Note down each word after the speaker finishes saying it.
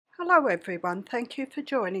Hello everyone, thank you for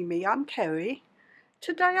joining me. I'm Kerry.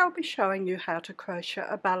 Today I'll be showing you how to crochet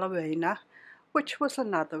a ballerina, which was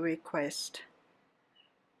another request.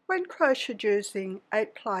 When crocheted using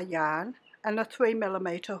 8-ply yarn and a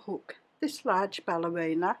 3mm hook, this large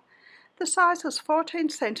ballerina, the size is 14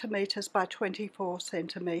 centimeters by 24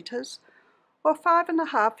 centimeters or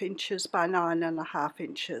 5.5 inches by 9.5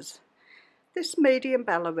 inches. This medium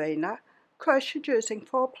ballerina, crocheted using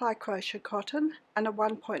 4-ply crochet cotton and a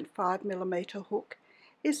 1.5mm hook,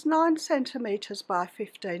 is 9 centimeters by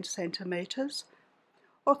 15 centimeters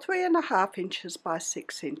or 3.5 inches by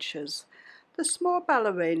 6 inches. The small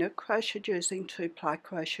ballerina, crocheted using 2-ply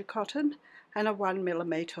crochet cotton and a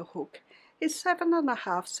 1mm hook, is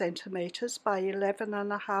 7.5 centimeters by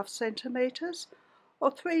 11.5 centimeters or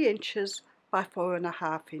 3 inches by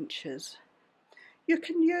 4.5 inches. You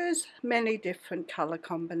can use many different colour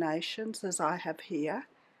combinations as I have here,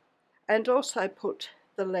 and also put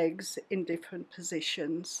the legs in different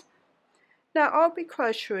positions. Now I'll be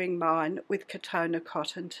crocheting mine with Katona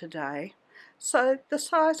cotton today, so the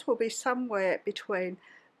size will be somewhere between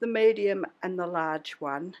the medium and the large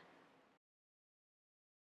one.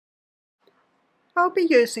 I'll be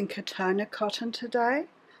using Katona cotton today.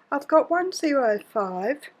 I've got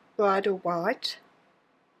 105 Bridal White,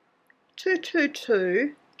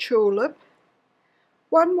 222 Tulip,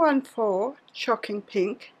 114 Shocking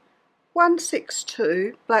Pink,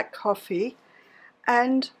 162 Black Coffee,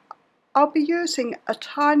 and I'll be using a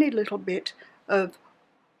tiny little bit of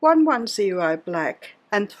 110 Black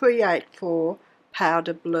and 384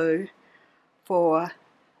 Powder Blue for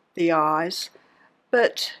the eyes,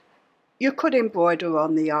 but you could embroider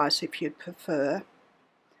on the eyes if you'd prefer.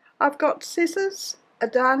 I've got scissors, a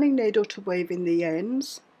darning needle to weave in the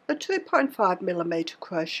ends, a 2.5mm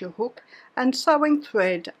crochet hook, and sewing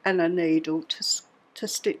thread and a needle to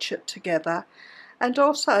stitch it together, and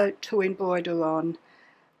also to embroider on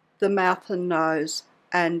the mouth and nose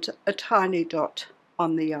and a tiny dot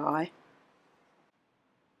on the eye.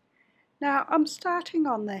 Now I'm starting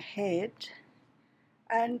on the head,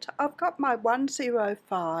 and I've got my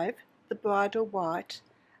 105, the Bridal White,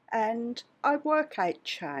 and I work 8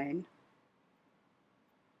 chain.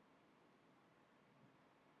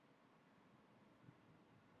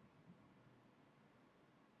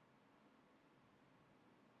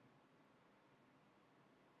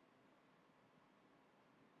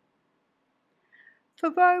 For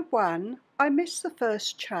row 1, I miss the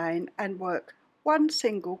first chain and work 1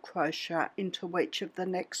 single crochet into each of the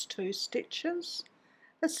next 2 stitches.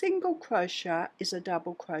 A single crochet is a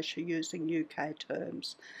double crochet using UK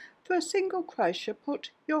terms. For a single crochet, put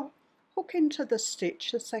your hook into the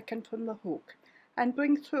stitch, the second from the hook, and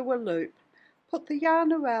bring through a loop. Put the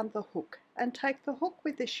yarn around the hook and take the hook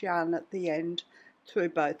with this yarn at the end through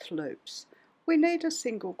both loops. We need a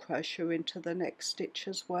single crochet into the next stitch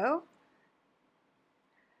as well.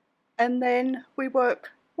 And then we work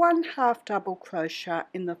 1 half double crochet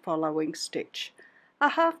in the following stitch. A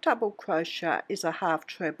half double crochet is a half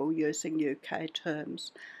treble using UK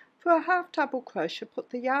terms. For a half double crochet, put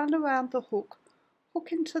the yarn around the hook,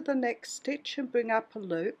 hook into the next stitch and bring up a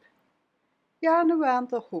loop, yarn around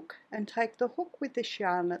the hook and take the hook with this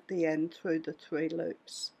yarn at the end through the 3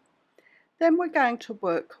 loops. Then we're going to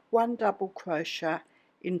work 1 double crochet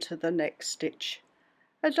into the next stitch.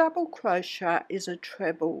 A double crochet is a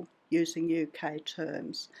treble using UK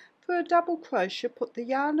terms. For a double crochet, put the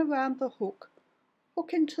yarn around the hook,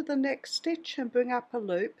 hook into the next stitch and bring up a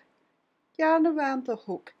loop, yarn around the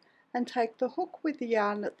hook and take the hook with the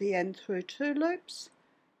yarn at the end through 2 loops.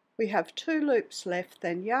 We have 2 loops left,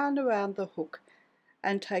 then yarn around the hook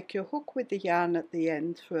and take your hook with the yarn at the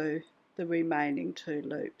end through the remaining 2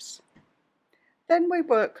 loops. Then we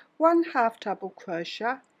work 1 half double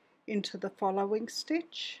crochet into the following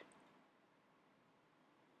stitch,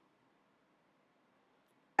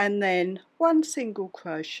 and then 1 single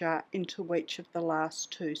crochet into each of the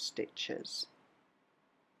last 2 stitches.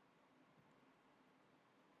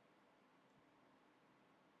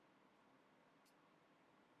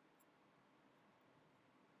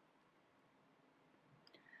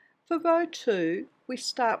 For row 2, we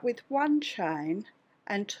start with 1 chain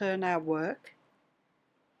and turn our work.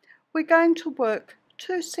 We're going to work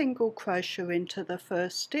 2 single crochet into the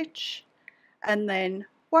first stitch, and then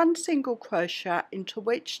 1 single crochet into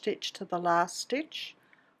each stitch to the last stitch.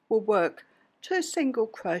 We'll work 2 single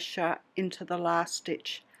crochet into the last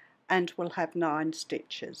stitch and we'll have 9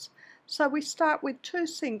 stitches. So we start with 2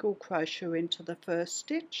 single crochet into the first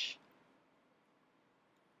stitch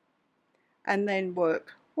and then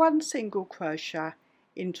work 1 single crochet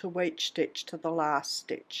into each stitch to the last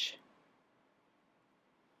stitch.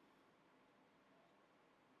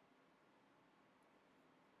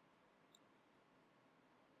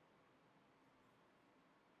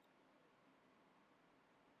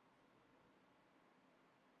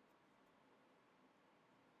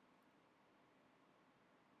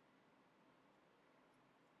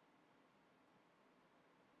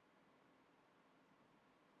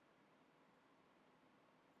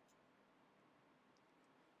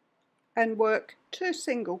 and work 2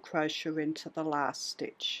 single crochet into the last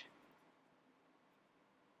stitch.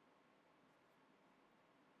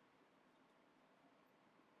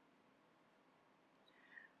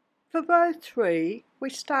 For row 3, we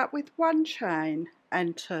start with 1 chain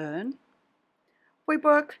and turn. We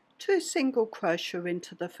work 2 single crochet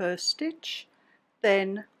into the first stitch,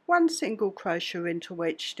 then 1 single crochet into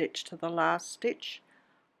each stitch to the last stitch.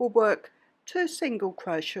 We'll work 2 single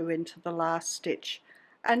crochet into the last stitch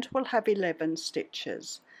and we'll have 11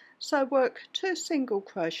 stitches. So work 2 single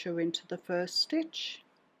crochet into the first stitch,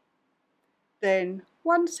 then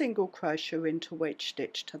 1 single crochet into each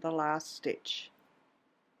stitch to the last stitch.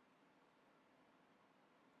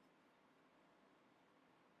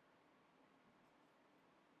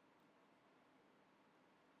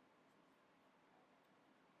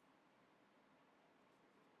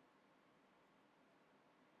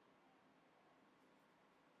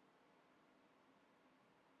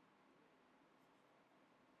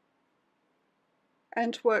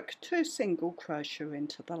 And work 2 single crochet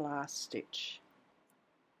into the last stitch.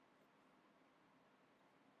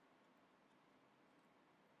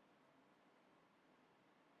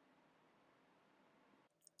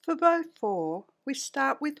 For row 4, we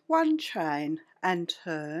start with 1 chain and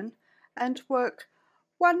turn and work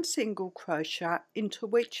 1 single crochet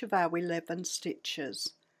into each of our 11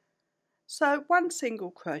 stitches. So 1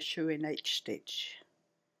 single crochet in each stitch.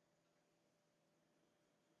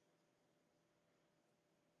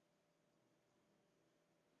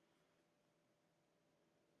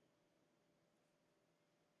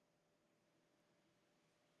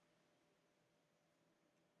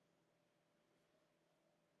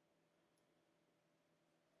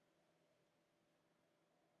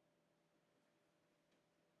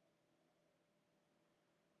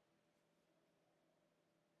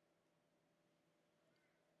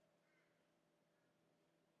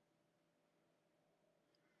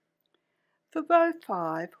 For row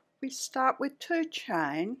 5, we start with 2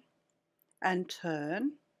 chain and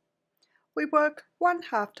turn. We work 1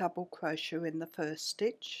 half double crochet in the first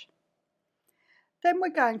stitch. Then we're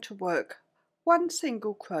going to work 1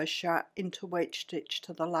 single crochet into each stitch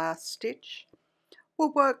to the last stitch.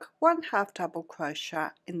 We'll work 1 half double crochet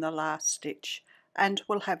in the last stitch and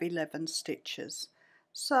we'll have 11 stitches.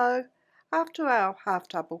 So after our half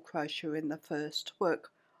double crochet in the first,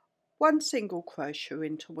 work 1 single crochet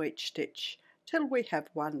into each stitch till we have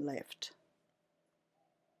 1 left.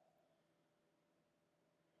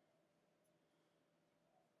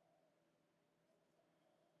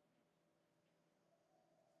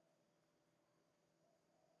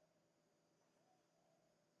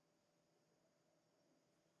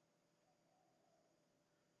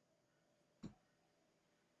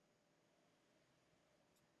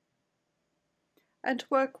 And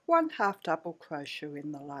work 1 half double crochet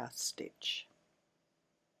in the last stitch.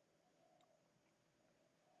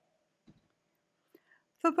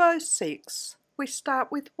 For row 6, we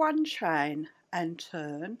start with 1 chain and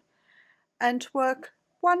turn and work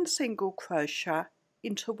 1 single crochet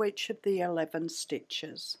into each of the 11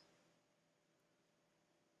 stitches.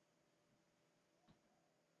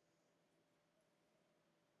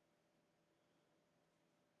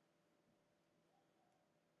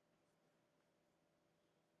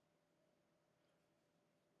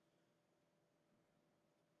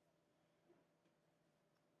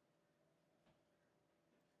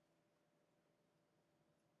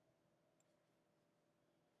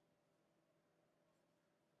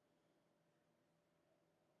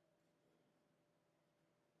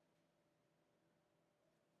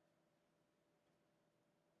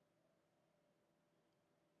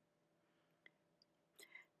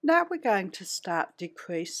 Now we're going to start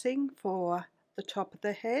decreasing for the top of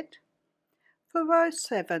the head. For row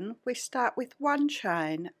 7, we start with 1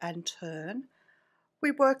 chain and turn. We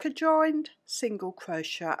work a joined single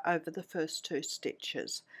crochet over the first 2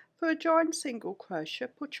 stitches. For a joined single crochet,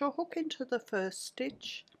 put your hook into the first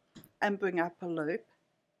stitch and bring up a loop.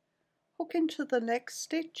 Hook into the next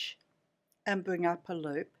stitch and bring up a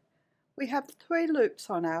loop. We have 3 loops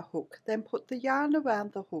on our hook, then put the yarn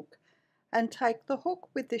around the hook and take the hook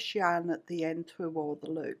with this yarn at the end through all the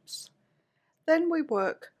loops. Then we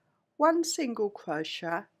work 1 single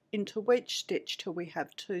crochet into each stitch till we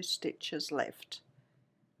have 2 stitches left.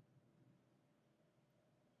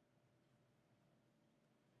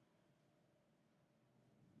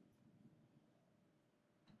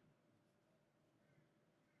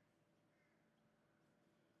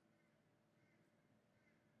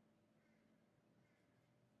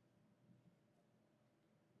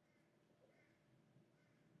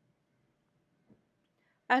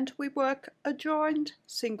 and we work a joined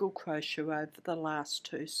single crochet over the last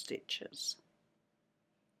 2 stitches.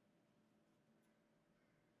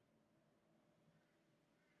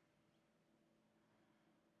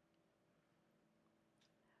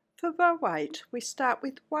 For row 8, we start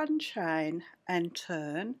with 1 chain and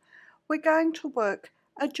turn. We're going to work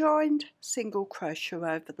a joined single crochet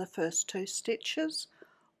over the first 2 stitches,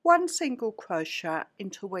 1 single crochet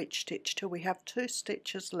into each stitch till we have 2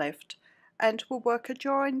 stitches left, and we'll work a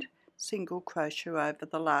joined single crochet over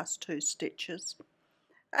the last 2 stitches,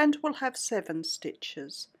 and we'll have 7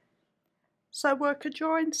 stitches. So work a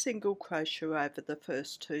joined single crochet over the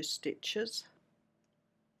first 2 stitches,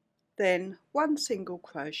 then 1 single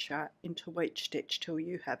crochet into each stitch till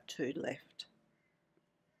you have 2 left.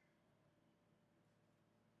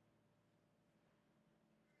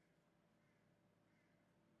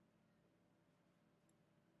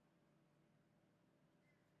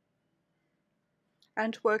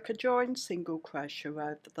 And work a joined single crochet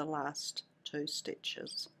over the last 2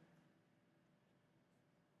 stitches.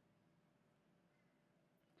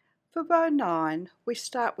 For row 9, we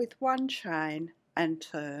start with 1 chain and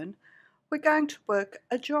turn. We're going to work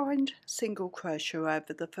a joined single crochet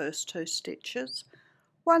over the first 2 stitches,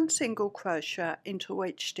 1 single crochet into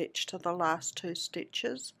each stitch to the last 2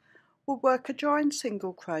 stitches. We'll work a joined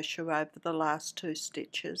single crochet over the last 2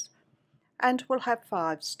 stitches, and we'll have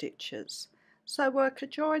 5 stitches. So work a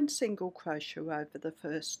joined single crochet over the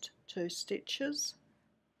first 2 stitches,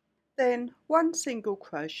 then 1 single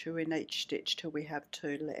crochet in each stitch till we have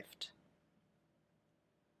 2 left.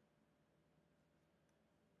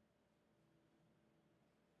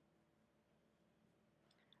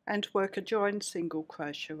 And work a joined single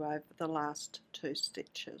crochet over the last 2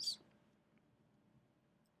 stitches.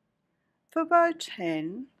 For row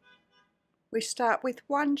 10, we start with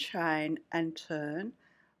 1 chain and turn.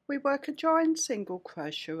 We work a joined single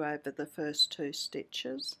crochet over the first 2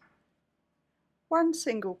 stitches, 1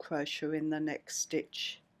 single crochet in the next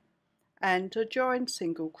stitch, and a joined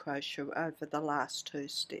single crochet over the last 2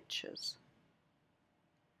 stitches.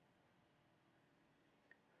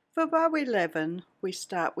 For row 11, we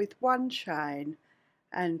start with 1 chain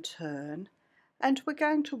and turn, and we're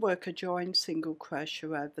going to work a joined single crochet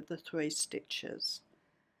over the 3 stitches.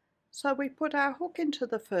 So we put our hook into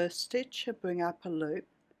the first stitch and bring up a loop,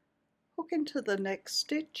 hook into the next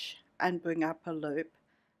stitch and bring up a loop,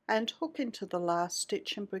 and hook into the last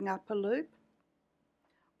stitch and bring up a loop.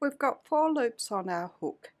 We've got 4 loops on our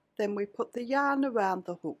hook. Then we put the yarn around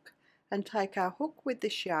the hook and take our hook with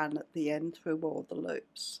this yarn at the end through all the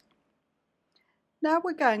loops. Now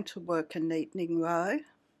we're going to work a neatening row.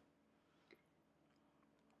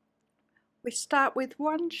 We start with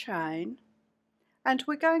 1 chain, and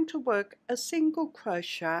we're going to work a single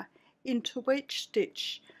crochet into each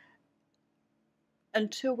stitch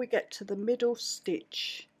until we get to the middle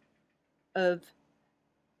stitch of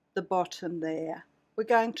the bottom there. We're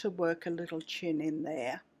going to work a little chin in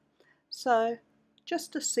there. So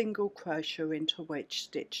just a single crochet into each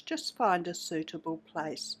stitch. Just find a suitable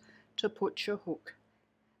place to put your hook,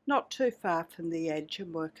 not too far from the edge,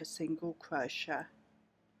 and work a single crochet.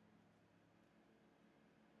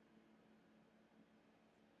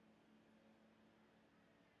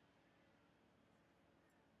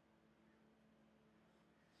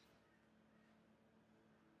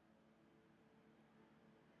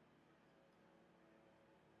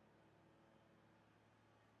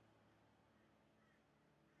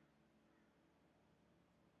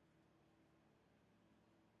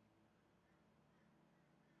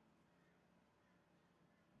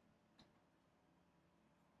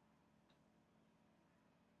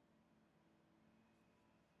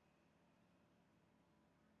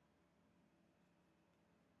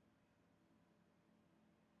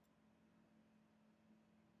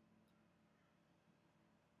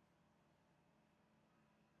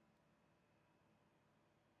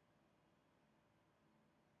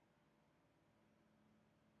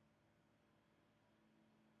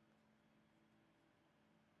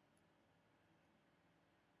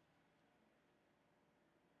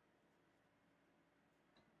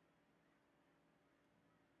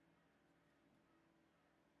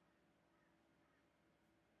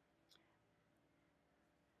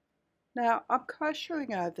 Now I'm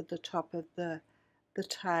crocheting over the top of the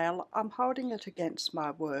tail. I'm holding it against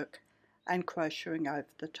my work and crocheting over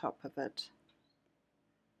the top of it.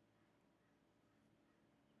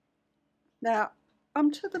 Now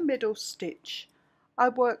onto the middle stitch, I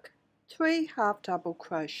work 3 half double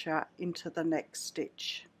crochet into the next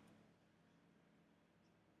stitch.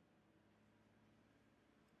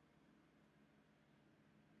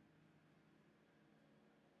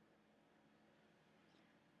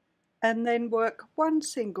 and then work one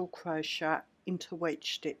single crochet into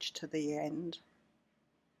each stitch to the end.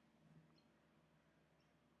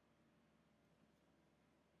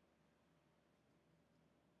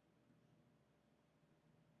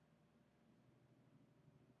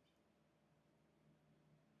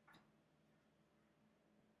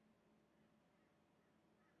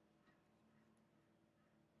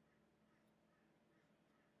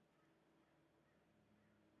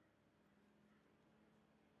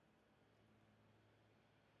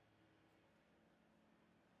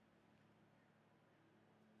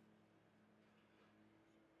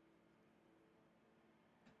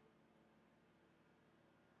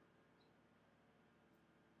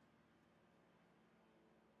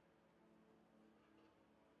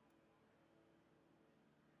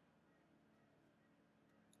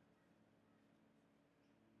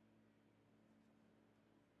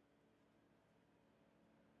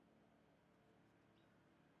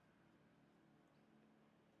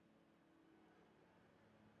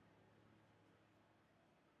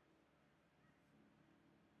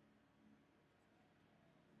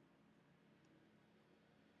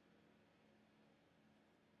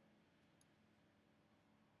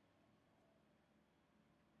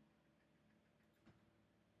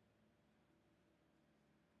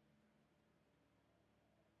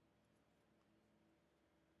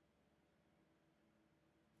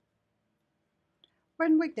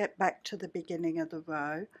 When we get back to the beginning of the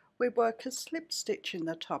row, we work a slip stitch in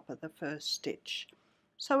the top of the first stitch.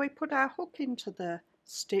 So we put our hook into the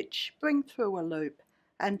stitch, bring through a loop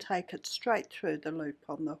and take it straight through the loop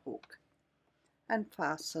on the hook and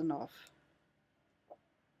fasten off.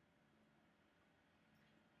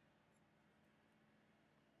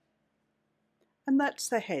 And that's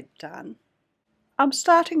the head done. I'm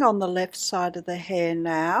starting on the left side of the hair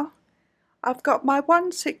now. I've got my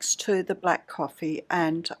 162, the black coffee,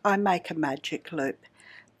 and I make a magic loop.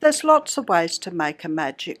 There's lots of ways to make a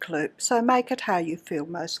magic loop, so make it how you feel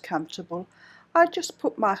most comfortable. I just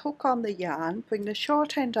put my hook on the yarn, bring the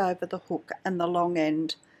short end over the hook and the long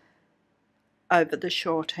end over the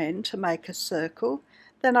short end to make a circle.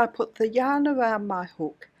 Then I put the yarn around my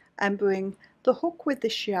hook and bring the hook with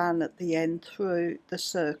this yarn at the end through the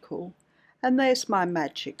circle, and there's my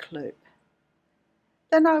magic loop.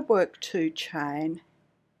 Then I work 2 chain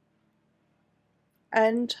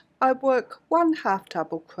and I work 1 half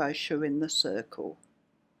double crochet in the circle,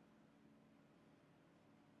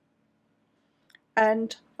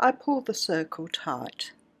 and I pull the circle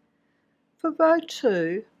tight. For row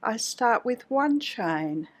 2 I start with 1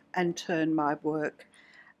 chain and turn my work,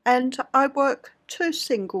 and I work 2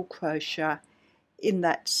 single crochet in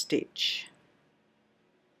that stitch.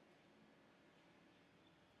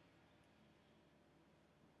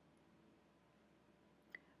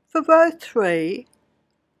 For row 3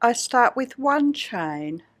 I start with 1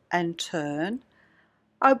 chain and turn.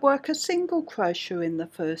 I work a single crochet in the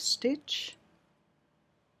first stitch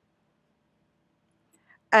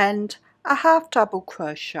and a half double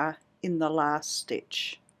crochet in the last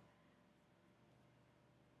stitch.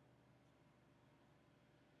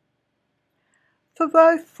 For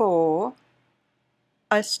row 4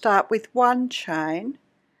 I start with 1 chain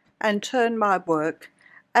and turn my work,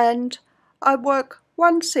 and I work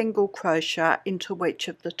 1 single crochet into each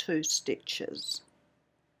of the 2 stitches.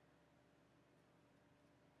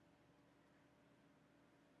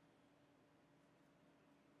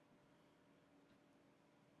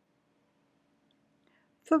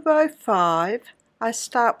 For row 5 I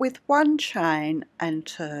start with 1 chain and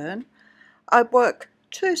turn. I work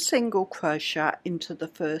 2 single crochet into the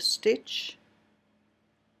first stitch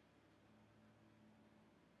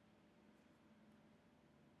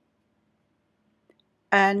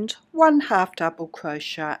and 1 half double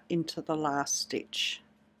crochet into the last stitch.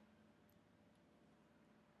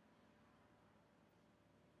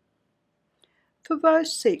 For row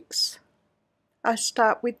 6 I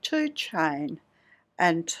start with 2 chain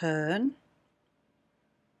and turn.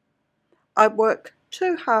 I work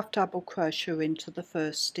 2 half double crochet into the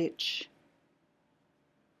first stitch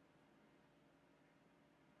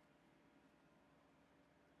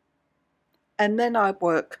and then I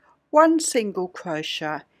work 1 single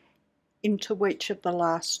crochet into each of the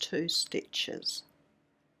last 2 stitches.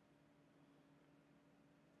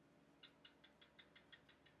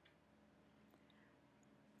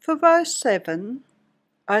 For row 7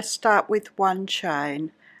 I start with 1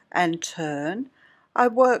 chain and turn. I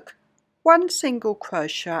work 1 single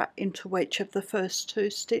crochet into each of the first 2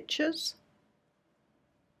 stitches,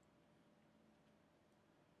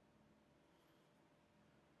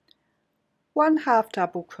 one half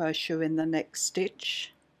double crochet in the next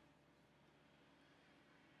stitch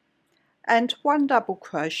and 1 double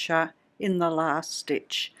crochet in the last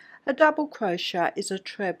stitch. A double crochet is a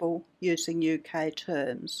treble using UK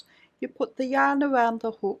terms. You put the yarn around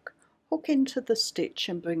the hook, hook into the stitch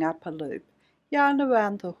and bring up a loop, yarn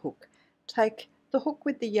around the hook, take the hook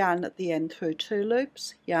with the yarn at the end through 2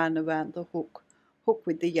 loops, yarn around the hook, hook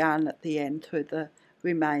with the yarn at the end through the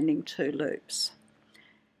remaining 2 loops.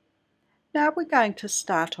 Now we're going to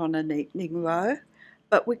start on a neatening row,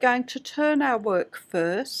 but we're going to turn our work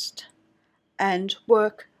first and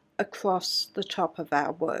work across the top of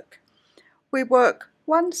our work. We work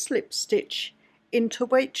 1 slip stitch into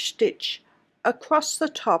each stitch across the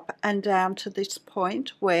top and down to this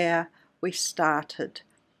point where we started.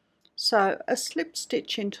 So a slip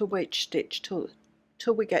stitch into each stitch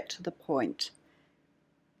till we get to the point.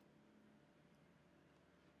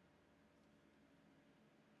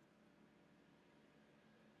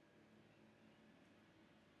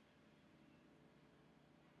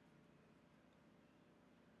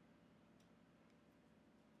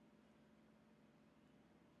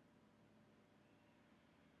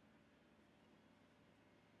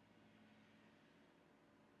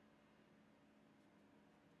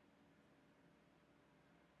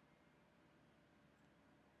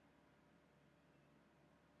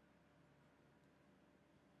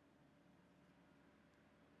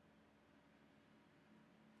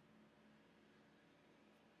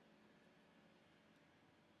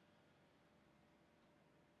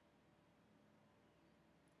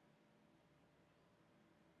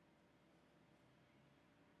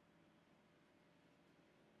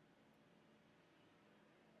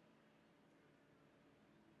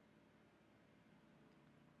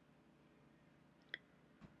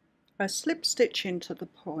 I slip stitch into the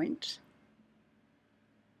point.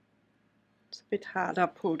 It's a bit hard, I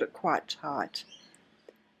pulled it quite tight.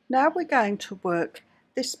 Now we're going to work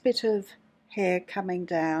this bit of hair coming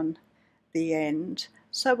down the end.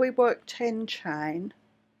 So we work 10 chain.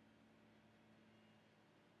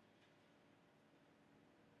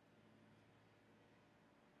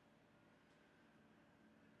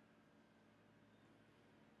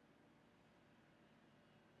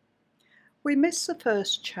 We miss the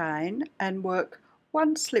first chain and work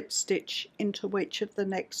 1 slip stitch into each of the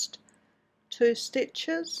next 2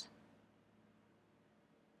 stitches.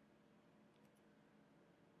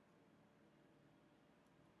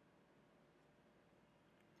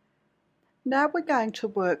 Now we're going to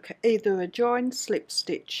work either a joined slip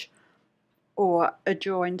stitch or a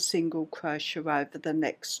joined single crochet over the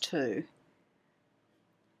next 2.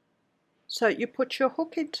 So you put your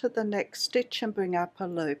hook into the next stitch and bring up a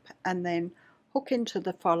loop, and then hook into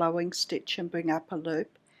the following stitch and bring up a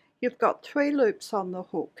loop. You've got 3 loops on the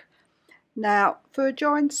hook. Now for a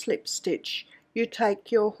joined slip stitch, you take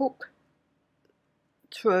your hook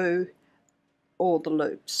through all the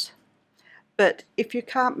loops. But if you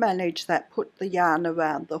can't manage that, put the yarn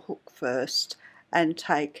around the hook first and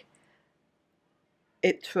take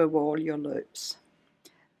it through all your loops.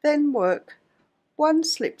 Then work 1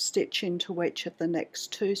 slip stitch into each of the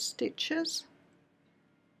next 2 stitches.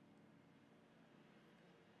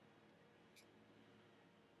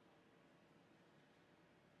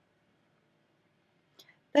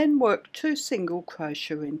 Then work 2 single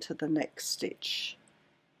crochet into the next stitch.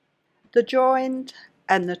 The joined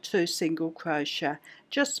and the 2 single crochet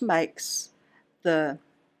just makes the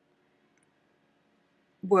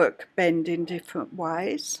work bend in different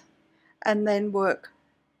ways, and then work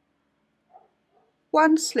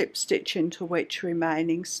 1 slip stitch into each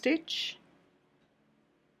remaining stitch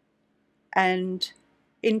and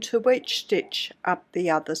into each stitch up the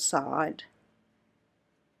other side.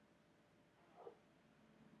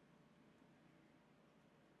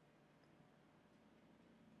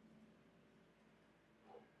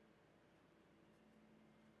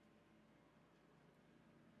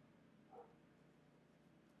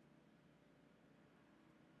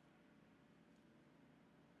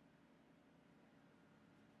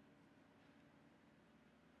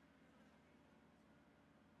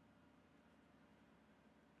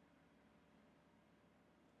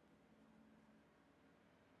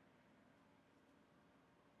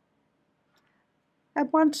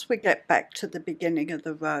 And once we get back to the beginning of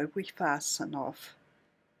the row, we fasten off.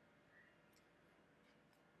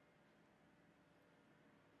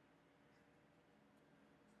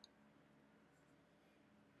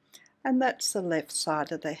 And that's the left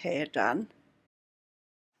side of the hair done.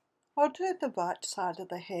 I'll do the right side of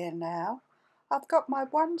the hair now. I've got my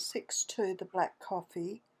 162, the black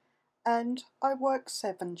coffee, and I work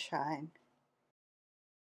 7 chain.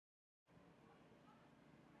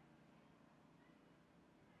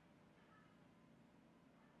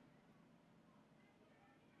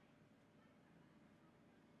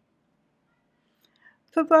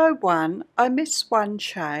 For row 1, I miss one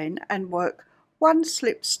chain and work one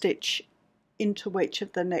slip stitch into each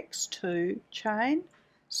of the next 2 chain.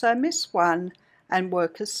 So miss one and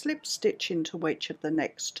work a slip stitch into each of the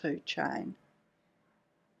next 2 chain.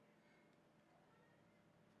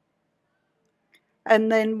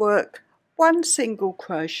 And then work one single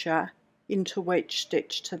crochet into each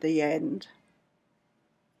stitch to the end.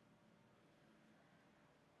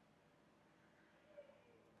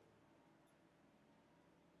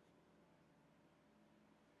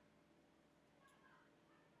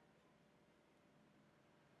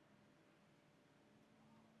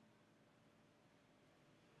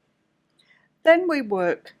 Then we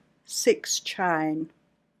work 6 chain.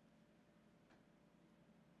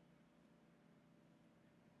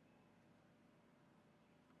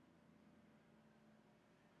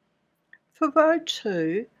 For row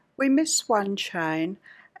 2, we miss one chain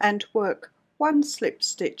and work one slip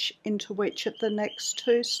stitch into each of the next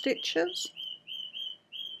 2 stitches.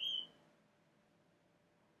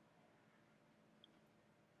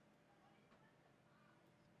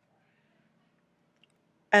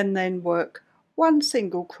 And then work one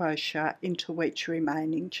single crochet into each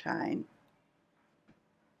remaining chain.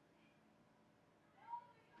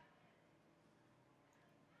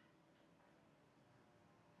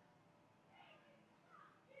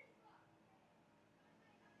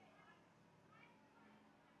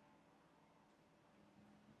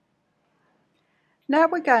 Now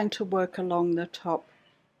we're going to work along the top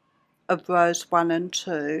of rows 1 and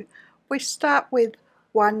 2. We start with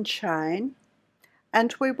one chain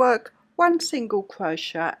and we work one single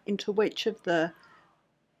crochet into each of the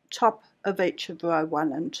top of each of row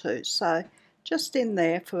 1 and 2. So just in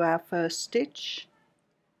there for our first stitch,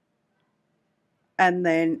 and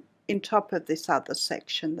then in top of this other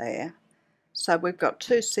section there. So we've got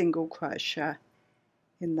 2 single crochet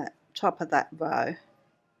in that top of that row.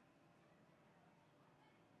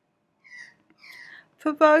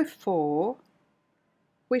 For row 4,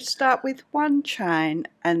 we start with one chain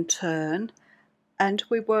and turn, and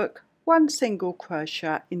we work one single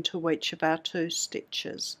crochet into each of our 2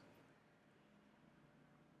 stitches.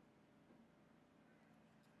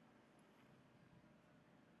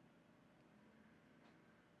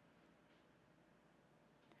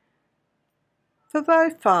 For row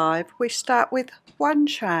 5, we start with one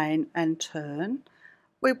chain and turn.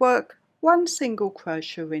 We work one single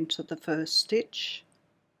crochet into the first stitch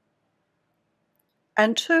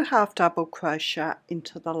and 2 half double crochet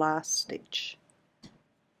into the last stitch.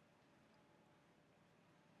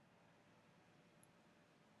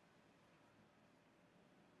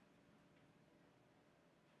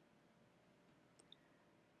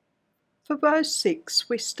 For row 6,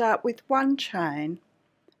 we start with one chain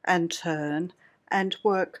and turn and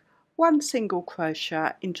work one single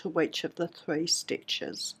crochet into each of the 3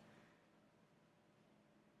 stitches.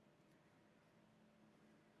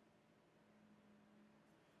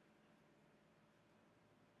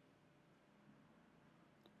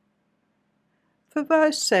 For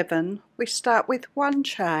row 7, we start with one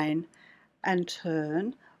chain and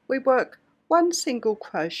turn. We work one single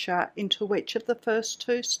crochet into each of the first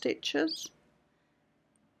 2 stitches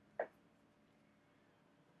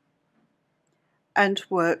and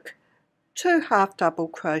work 2 half double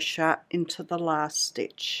crochet into the last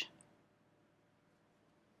stitch.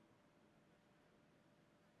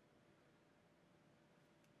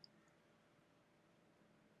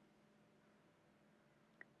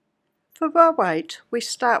 For row 8, we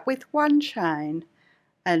start with one chain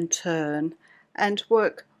and turn and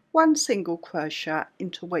work one single crochet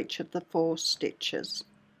into each of the 4 stitches.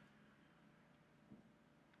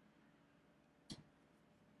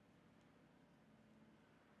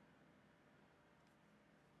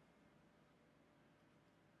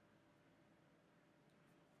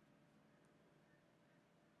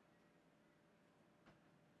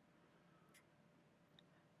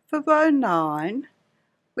 For row 9,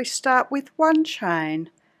 we start with one chain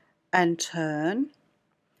and turn.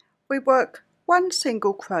 We work one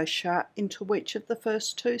single crochet into each of the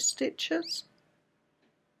first 2 stitches,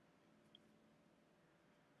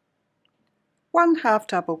 one half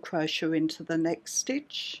double crochet into the next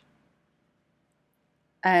stitch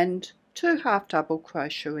and 2 half double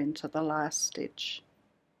crochet into the last stitch.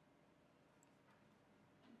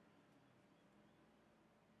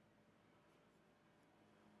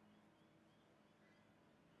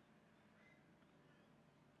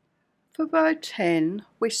 For row 10,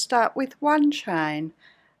 we start with one chain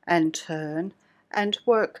and turn and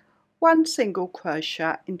work one single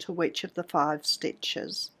crochet into each of the 5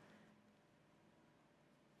 stitches.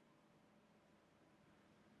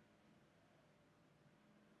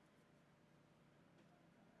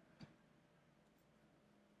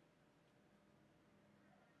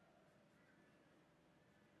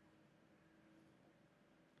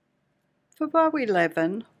 For row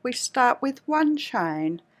 11, we start with 1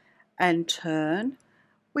 chain and turn.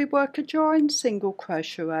 We work a joined single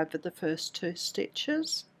crochet over the first 2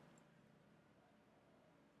 stitches.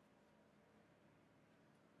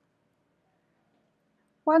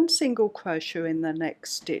 One single crochet in the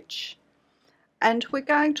next stitch, and we're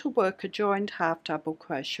going to work a joined half double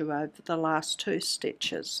crochet over the last 2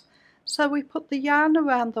 stitches. So we put the yarn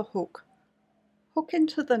around the hook, hook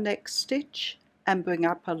into the next stitch and bring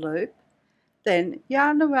up a loop, then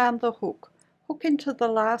yarn around the hook, hook into the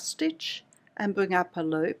last stitch and bring up a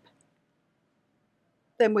loop.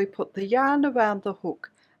 Then we put the yarn around the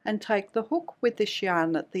hook and take the hook with this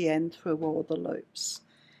yarn at the end through all the loops.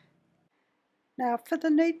 Now for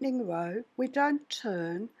the neatening row, we don't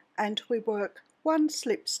turn and we work 1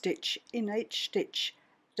 slip stitch in each stitch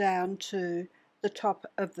down to the top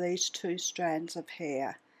of these 2 strands of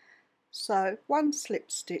hair. So 1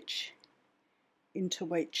 slip stitch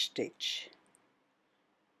into each stitch.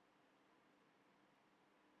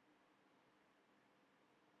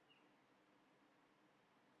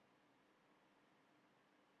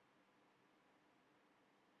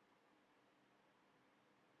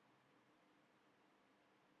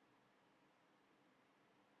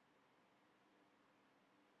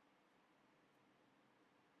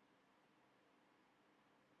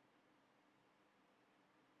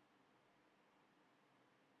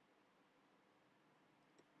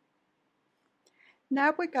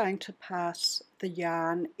 Now we're going to pass the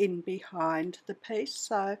yarn in behind the piece,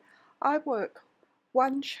 so I work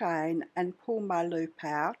 1 chain and pull my loop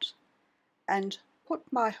out and put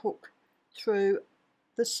my hook through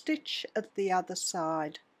the stitch at the other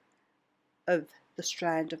side of the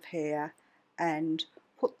strand of hair and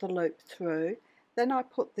put the loop through. Then I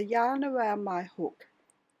put the yarn around my hook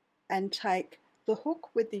and take the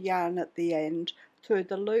hook with the yarn at the end through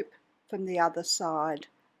the loop from the other side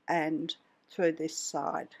and through this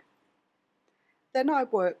side. Then I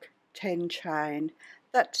work 10 chain.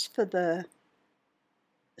 That's for the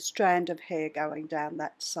strand of hair going down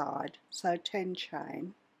that side, so 10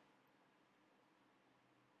 chain.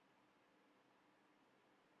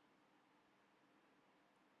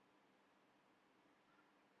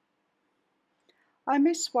 I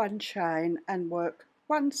miss 1 chain and work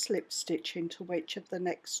 1 slip stitch into each of the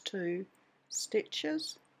next 2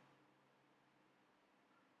 stitches.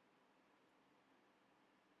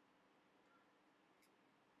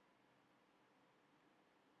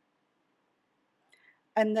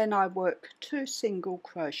 And then I work 2 single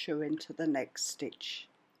crochet into the next stitch.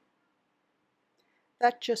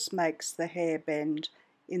 That just makes the hair bend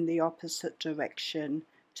in the opposite direction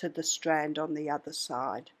to the strand on the other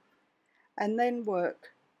side. And then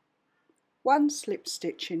work 1 slip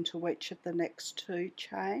stitch into each of the next 2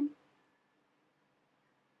 chain.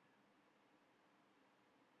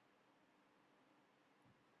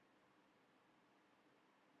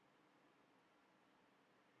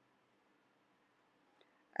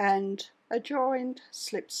 And a joined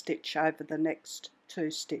slip stitch over the next 2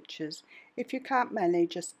 stitches. If you can't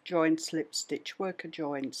manage a joined slip stitch, work a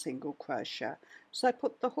joined single crochet. So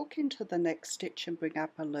put the hook into the next stitch and bring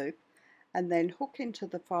up a loop, and then hook into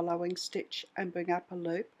the following stitch and bring up a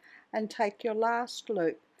loop, and take your last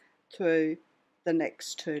loop through the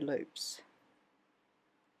next 2 loops.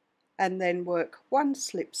 And then work 1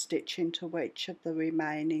 slip stitch into each of the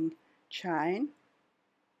remaining chain,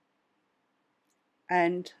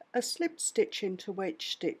 and a slip stitch into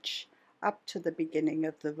each stitch up to the beginning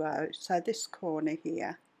of the row, so this corner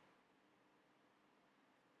here.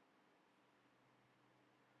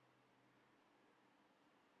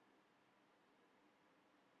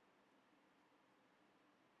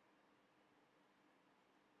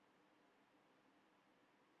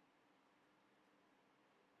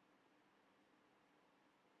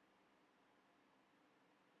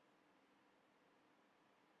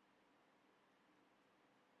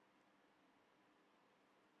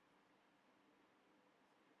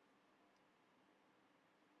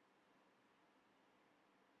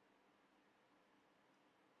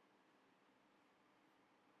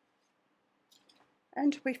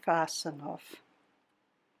 And we fasten off.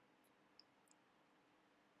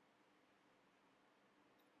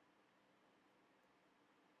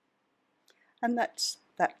 And that's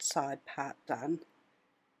that side part done.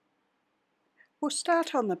 We'll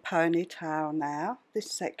start on the ponytail now, this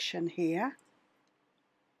section here.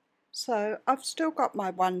 So I've still got my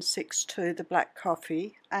 162, the black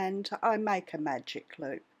coffee, and I make a magic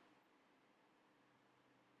loop.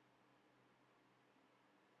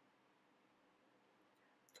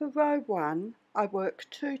 For row 1, I work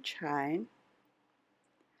 2 chain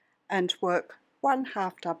and work 1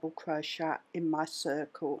 half double crochet in my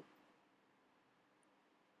circle.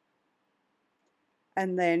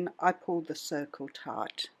 and then I pull the circle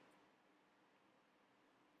tight.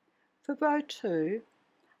 For row 2,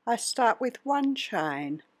 I start with 1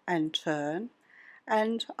 chain and turn,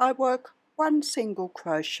 and I work 1 single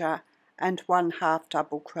crochet and 1 half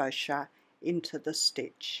double crochet into the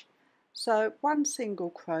stitch. So 1 single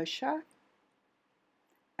crochet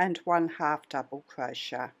and 1 half double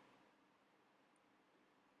crochet.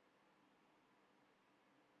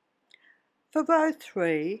 For row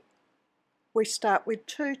 3, we start with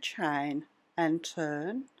 2 chain and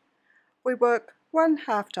turn. We work 1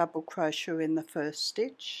 half double crochet in the first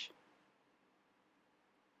stitch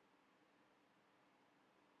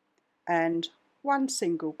and 1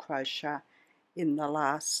 single crochet in the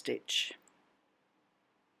last stitch.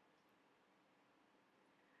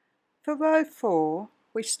 For row 4,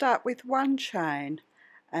 we start with 1 chain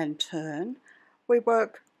and turn. We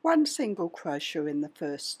work 1 single crochet in the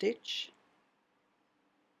first stitch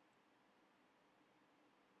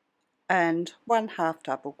and 1 half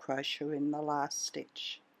double crochet in the last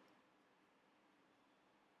stitch.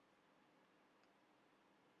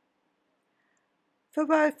 For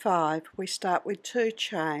row 5, we start with 2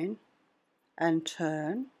 chain and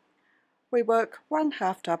turn. We work 1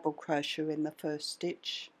 half double crochet in the first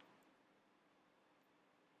stitch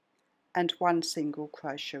and 1 single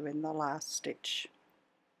crochet in the last stitch.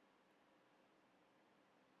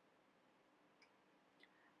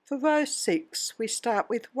 For row 6, we start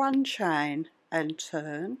with 1 chain and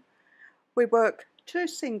turn. We work 2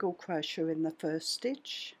 single crochet in the first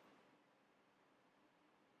stitch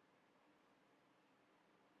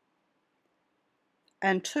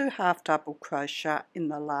and 2 half double crochet in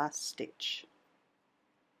the last stitch.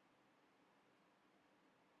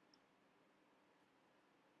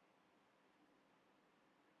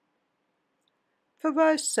 For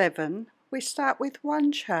row 7, we start with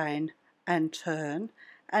 1 chain and turn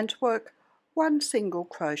and work 1 single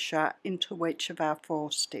crochet into each of our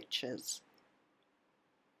 4 stitches.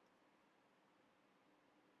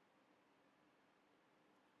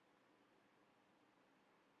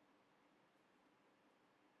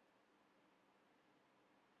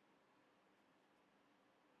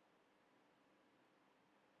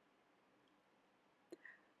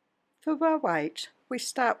 For row 8, we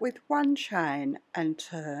start with 1 chain and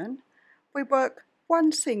turn. We work 1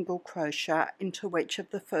 single crochet into each of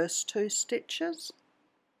the first 2 stitches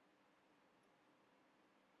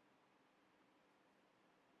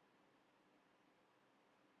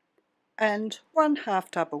and 1 half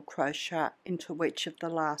double crochet into each of the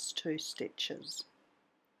last 2 stitches.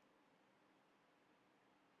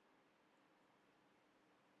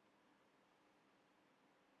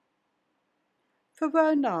 For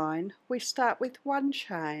row 9, we start with 1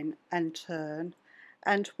 chain and turn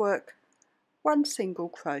and work 1 single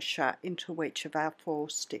crochet into each of our 4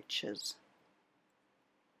 stitches.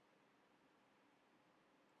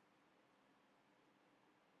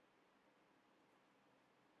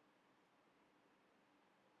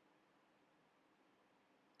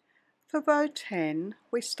 For row 10,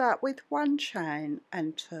 we start with 1 chain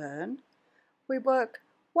and turn. We work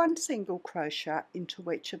 1 single crochet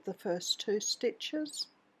into each of the first 2 stitches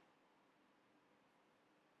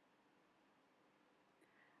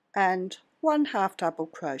and 1 half double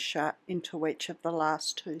crochet into each of the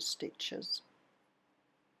last 2 stitches.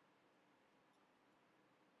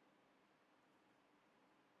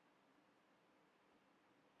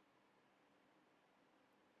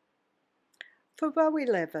 For row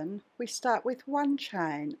 11, we start with 1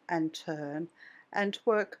 chain and turn and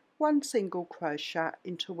work 1 single crochet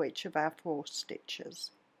into each of our 4 stitches.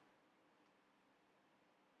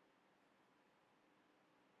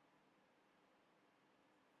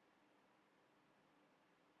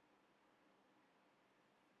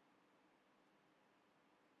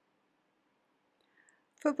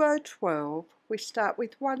 For row 12, we start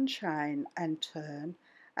with 1 chain and turn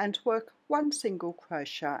and work 1 single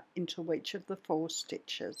crochet into each of the 4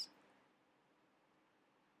 stitches.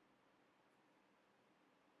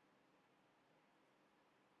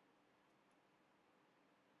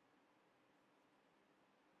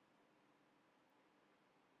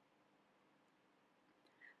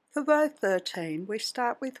 For row 13, we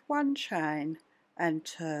start with 1 chain and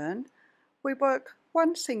turn. We work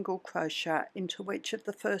 1 single crochet into each of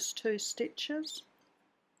the first 2 stitches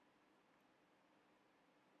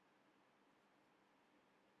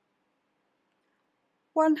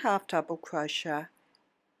one half double crochet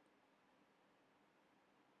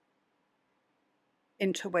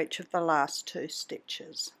into each of the last 2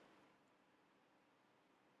 stitches.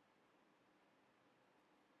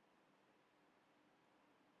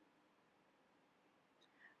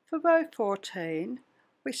 For row 14,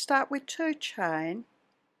 we start with 2 chain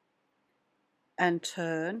and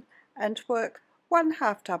turn and work 1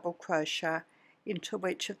 half double crochet into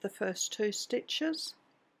each of the first 2 stitches.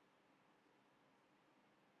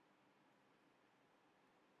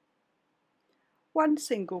 One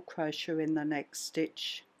single crochet in the next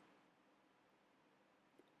stitch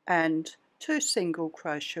and 2 single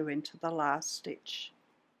crochet into the last stitch.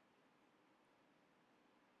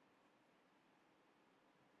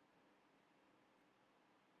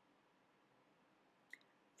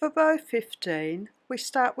 For row 15, we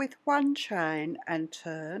start with 1 chain and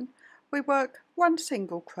turn. We work 1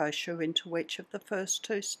 single crochet into each of the first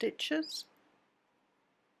 2 stitches.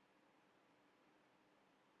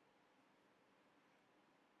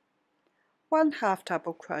 One half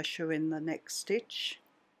double crochet in the next stitch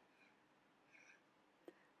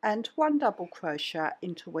and 1 double crochet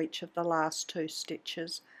into each of the last 2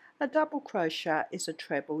 stitches. A double crochet is a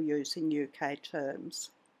treble using UK terms.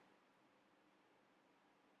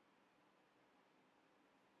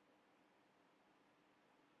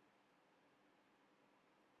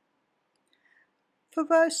 For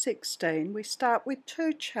row 16, we start with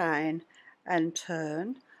 2 chain and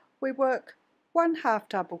turn. We work 1 half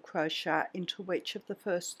double crochet into each of the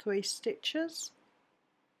first 3 stitches.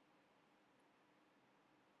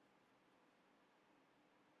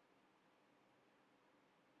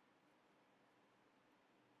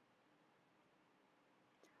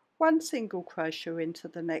 One single crochet into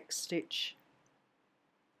the next stitch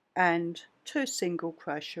and 2 single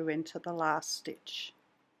crochet into the last stitch.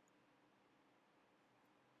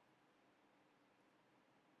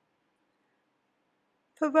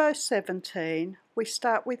 For row 17, we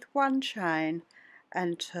start with 1 chain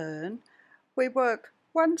and turn. We work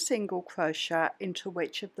 1 single crochet into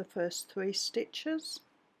each of the first 3 stitches.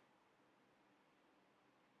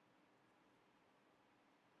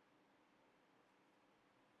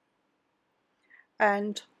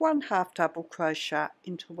 And 1 half double crochet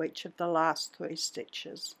into each of the last 3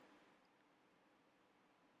 stitches.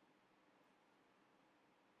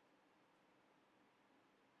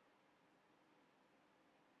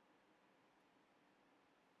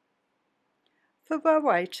 For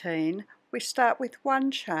row 18, we start with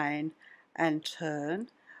 1 chain and turn.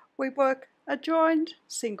 We work a joined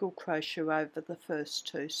single crochet over the first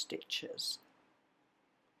 2 stitches.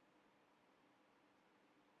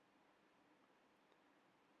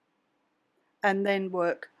 And then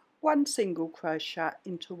work 1 single crochet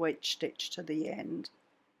into each stitch to the end.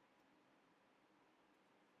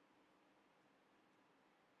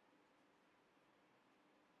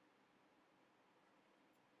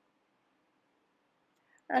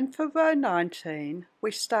 And for row 19, we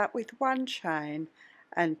start with 1 chain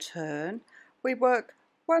and turn. We work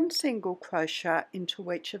 1 single crochet into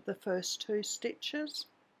each of the first 2 stitches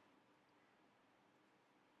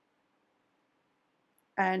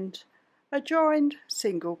and a joined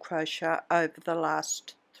single crochet over the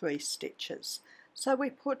last 3 stitches. So we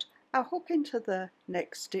put our hook into the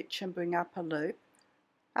next stitch and bring up a loop,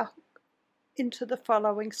 our hook into the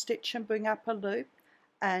following stitch and bring up a loop,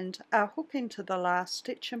 and our hook into the last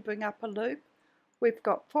stitch and bring up a loop. We've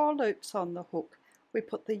got 4 loops on the hook. We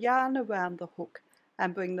put the yarn around the hook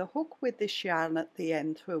and bring the hook with this yarn at the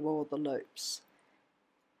end through all the loops.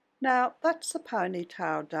 Now that's the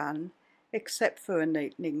ponytail done, except for a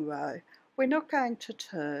neatening row. We're not going to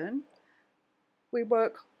turn. We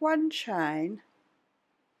work 1 chain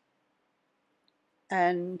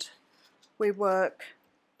and we work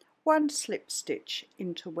 1 slip stitch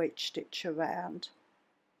into each stitch around.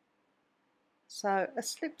 So a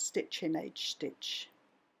slip stitch in each stitch.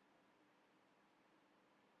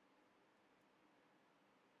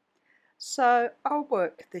 So I'll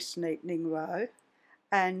work this neatening row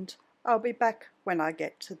and I'll be back when I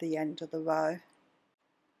get to the end of the row.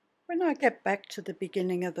 When I get back to the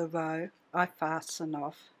beginning of the row, I fasten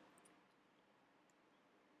off.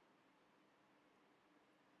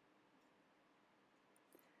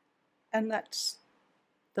 And that's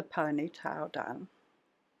the ponytail done.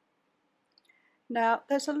 Now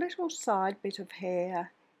there's a little side bit of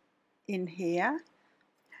hair in here.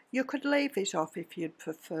 You could leave it off if you'd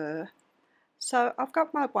prefer. So I've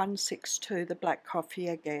got my 162, the black coffee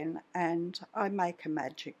again, and I make a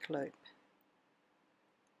magic loop.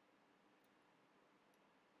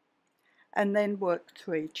 And then work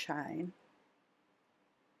 3 chain.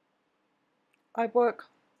 I work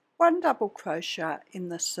 1 double crochet in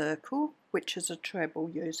the circle, which is a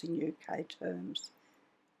treble using UK terms.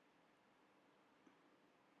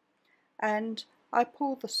 And I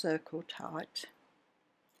pull the circle tight.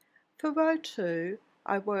 For row 2,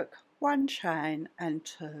 I work 1 chain and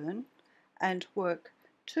turn and work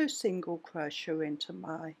 2 single crochet into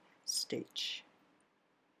my stitch.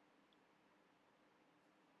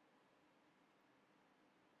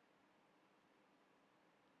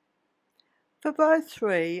 For row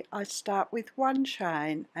 3, I start with 1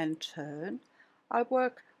 chain and turn. I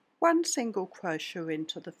work 1 single crochet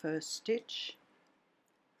into the first stitch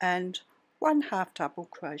and 1 half double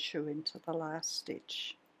crochet into the last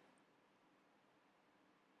stitch.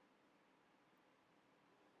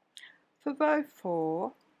 For row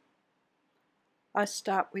 4, I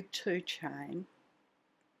start with 2 chain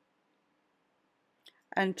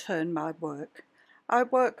and turn my work. I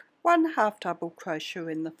work 1 half double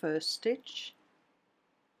crochet in the first stitch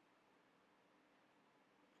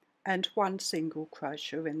and 1 single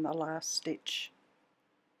crochet in the last stitch.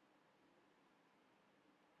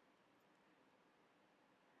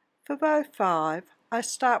 For row 5, I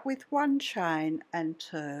start with 1 chain and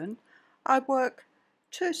turn. I work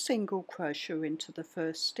 2 single crochet into the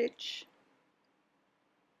first stitch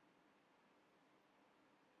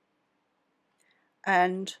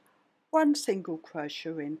and 1 single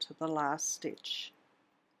crochet into the last stitch.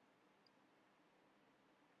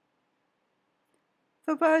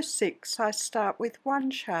 For row 6, I start with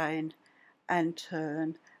 1 chain and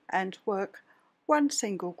turn and work 1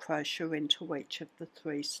 single crochet into each of the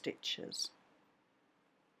 3 stitches.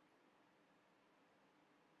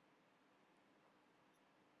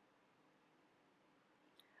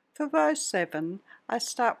 For row 7, I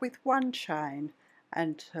start with 1 chain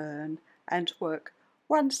and turn and work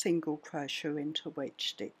 1 single crochet into each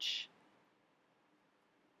stitch.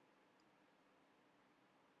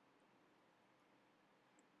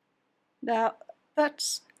 Now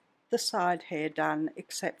that's the side hair done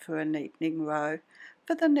except for a neatening row.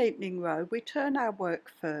 For the neatening row, we turn our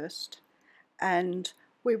work first and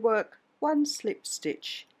we work 1 slip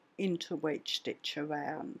stitch into each stitch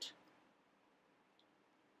around.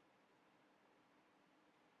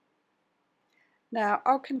 Now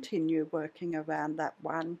I'll continue working around that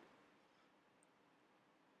one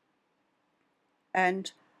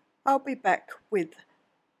and I'll be back with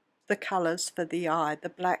the colours for the eye, the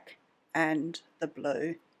black and the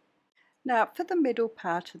blue. Now for the middle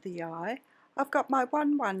part of the eye, I've got my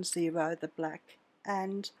 110, the black,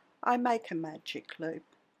 and I make a magic loop.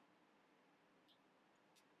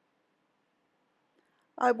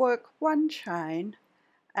 I work 1 chain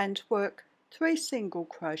and work 3 single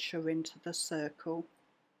crochet into the circle.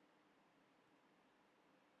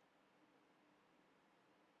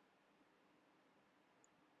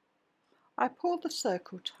 I pull the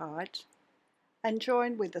circle tight and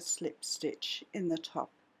join with a slip stitch in the top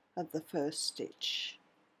of the first stitch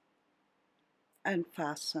and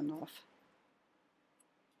fasten off.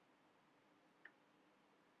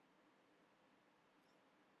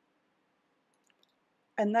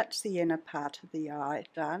 And that's the inner part of the eye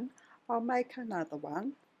done. I'll make another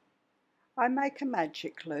one. I make a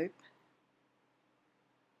magic loop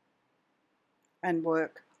and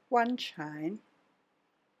work 1 chain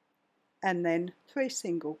and then 3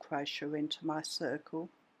 single crochet into my circle.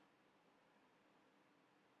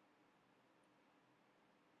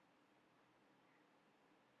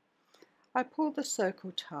 I pull the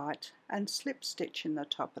circle tight and slip stitch in the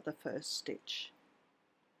top of the first stitch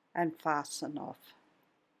and fasten off.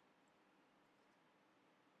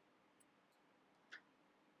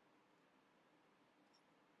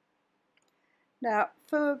 Now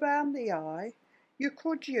for around the eye, you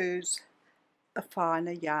could use a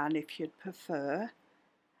finer yarn if you'd prefer,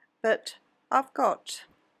 but I've got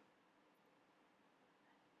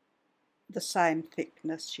the same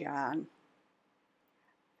thickness yarn,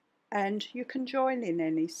 and you can join in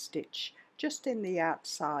any stitch just in the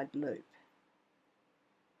outside loop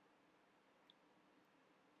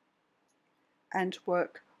and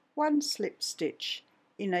work 1 slip stitch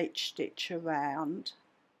in each stitch around.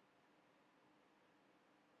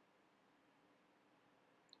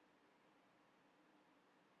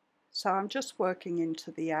 So I'm just working into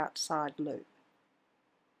the outside loop.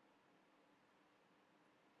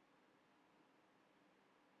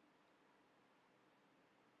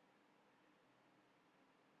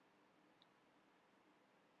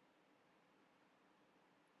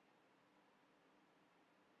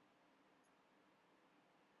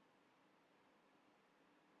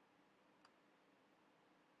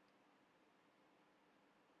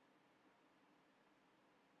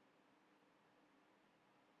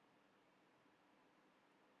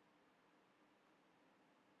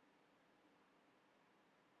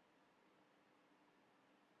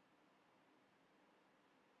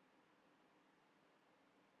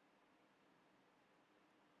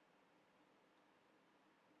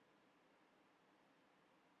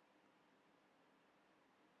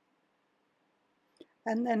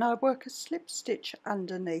 and then I work a slip stitch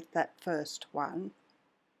underneath that first one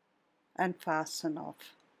and fasten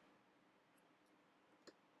off.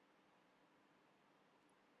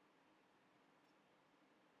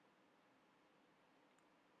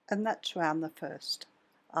 And that's round the first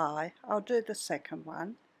eye. I'll do the second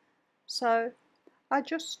one. So I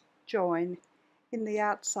just join in the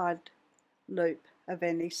outside loop of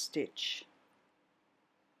any stitch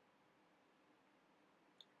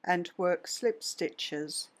and work slip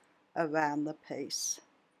stitches around the piece,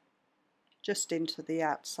 just into the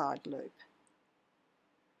outside loop.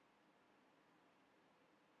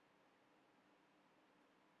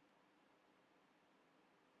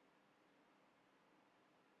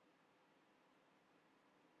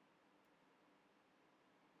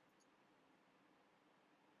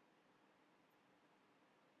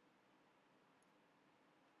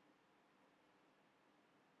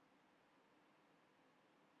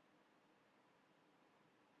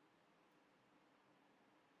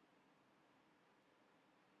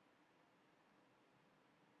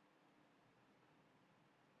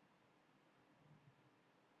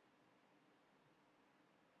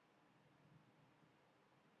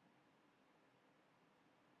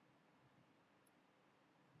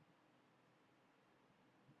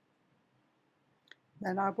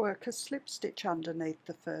 Then I work a slip stitch underneath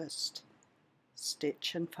the first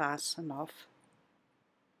stitch and fasten off.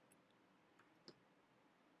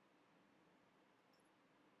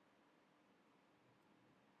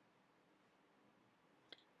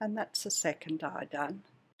 And that's the second eye done.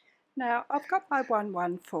 Now I've got my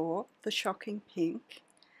 114, the shocking pink,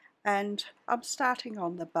 and I'm starting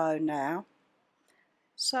on the bow now.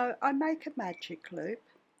 So I make a magic loop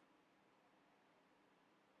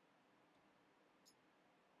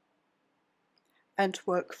and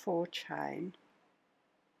work 4 chain.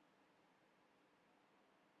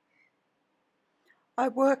 I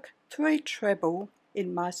work 3 treble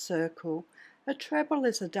in my circle. A treble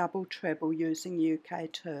is a double treble using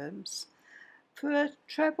UK terms. For a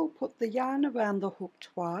treble, put the yarn around the hook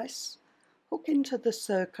twice, hook into the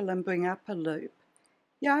circle and bring up a loop,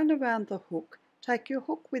 yarn around the hook, take your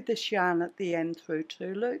hook with this yarn at the end through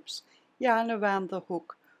 2 loops, yarn around the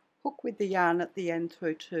hook, hook with the yarn at the end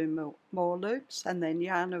through 2 more loops, and then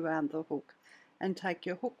yarn around the hook and take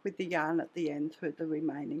your hook with the yarn at the end through the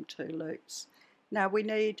remaining 2 loops. Now we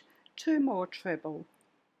need 2 more treble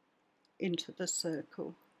into the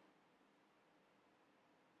circle.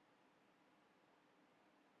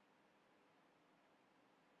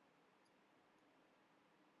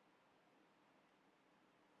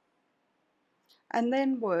 And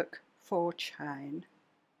then work 4 chain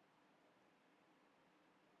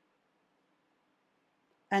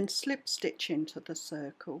and slip stitch into the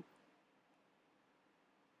circle.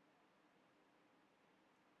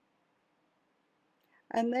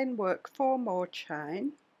 And then work 4 more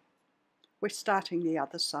chain. We're starting the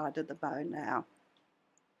other side of the bow now.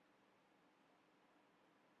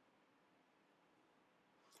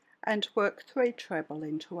 And work 3 treble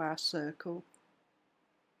into our circle.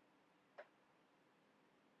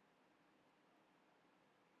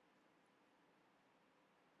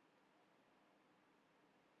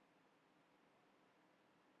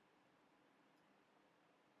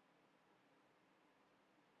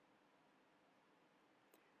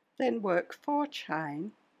 Then work 4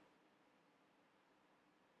 chain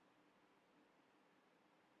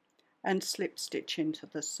and slip stitch into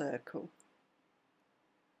the circle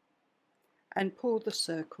and pull the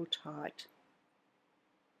circle tight.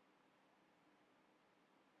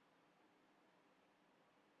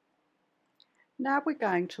 Now we're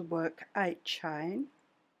going to work 8 chain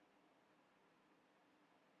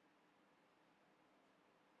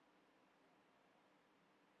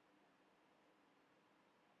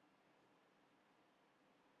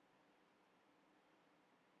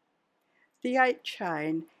The 8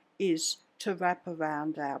 chain is to wrap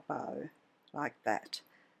around our bow like that,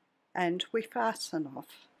 and we fasten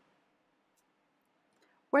off.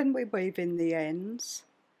 When we weave in the ends,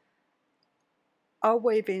 I'll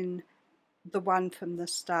weave in the one from the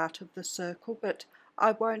start of the circle, but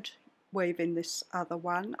I won't weave in this other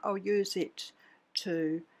one. I'll use it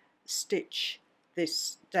to stitch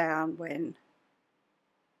this down when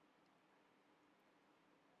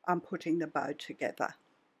I'm putting the bow together.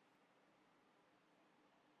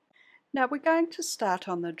 Now we're going to start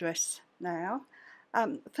on the dress now.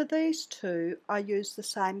 For these two, I use the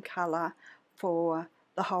same colour for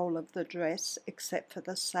the whole of the dress except for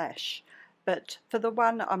the sash. But for the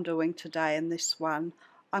one I'm doing today and this one,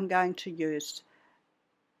 I'm going to use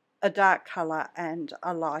a dark colour and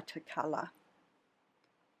a lighter colour.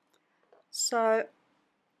 So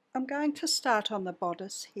I'm going to start on the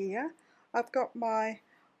bodice here. I've got my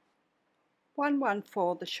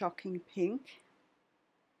 114, the Shocking Pink,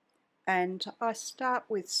 and I start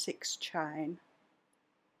with 6 chain.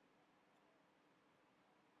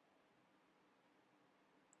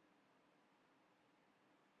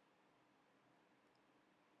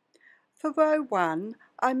 For row 1,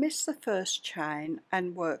 I miss the first chain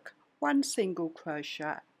and work 1 single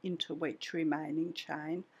crochet into each remaining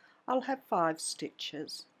chain. I'll have 5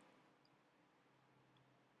 stitches.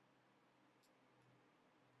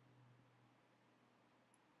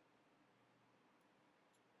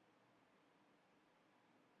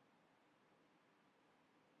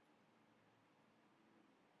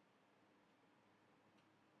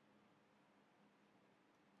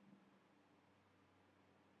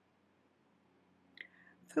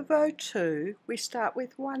 For row 2, we start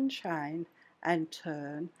with 1 chain and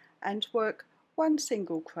turn and work 1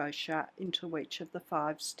 single crochet into each of the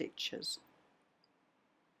 5 stitches.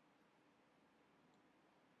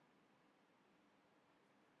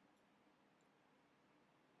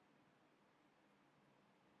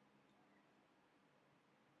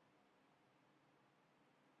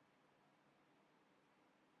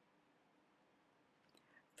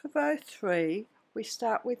 For row 3, we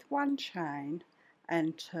start with 1 chain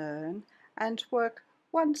and turn and work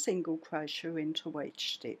 1 single crochet into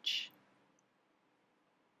each stitch.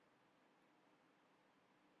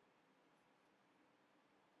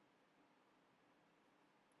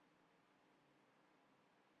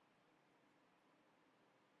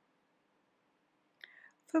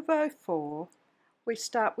 For row 4, we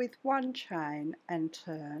start with 1 chain and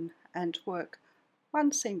turn and work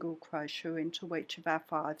 1 single crochet into each of our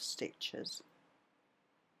 5 stitches.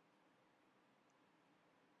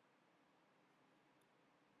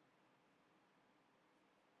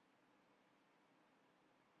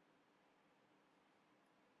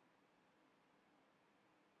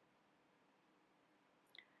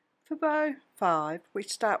 For row 5, we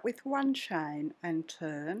start with 1 chain and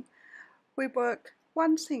turn. We work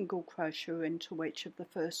 1 single crochet into each of the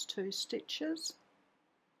first 2 stitches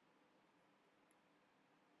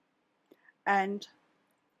and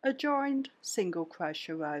a joined single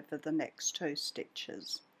crochet over the next 2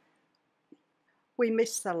 stitches. We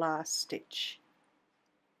miss the last stitch,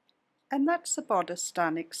 and that's the bodice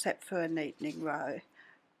done except for a neatening row.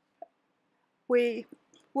 We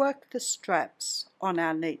work the straps on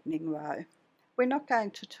our neatening row. We're not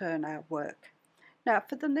going to turn our work. Now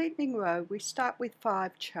for the neatening row, we start with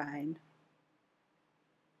 5 chain.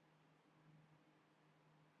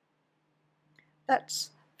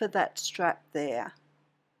 That's for that strap there.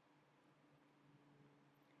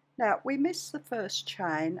 Now we miss the first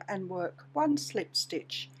chain and work 1 slip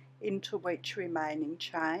stitch into each remaining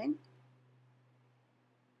chain.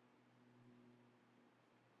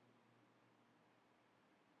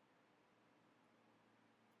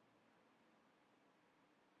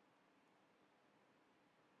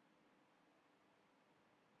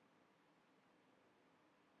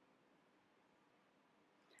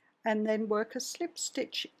 And then work a slip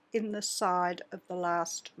stitch in the side of the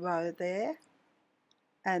last row there,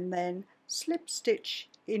 and then slip stitch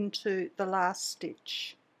into the last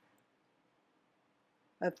stitch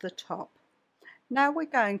of the top. Now we're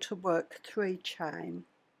going to work 3 chain.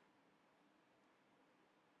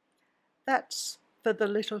 That's for the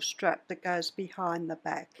little strap that goes behind the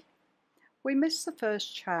back. We miss the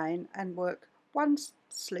first chain and work 1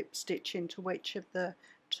 slip stitch into each of the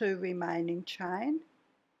 2 remaining chain,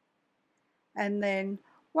 and then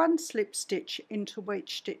 1 slip stitch into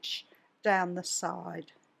each stitch down the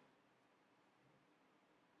side.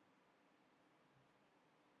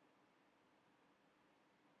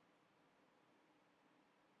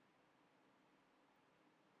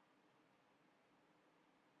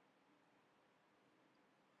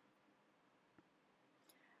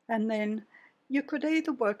 And then you could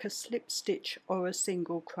either work a slip stitch or a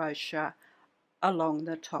single crochet along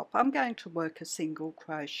the top. I'm going to work a single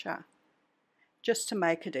crochet just to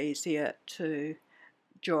make it easier to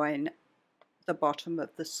join the bottom of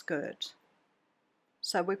the skirt.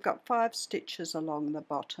 So we've got 5 stitches along the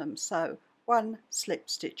bottom, so 1 slip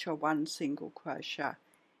stitch or 1 single crochet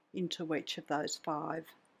into each of those 5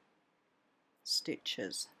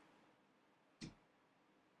 stitches.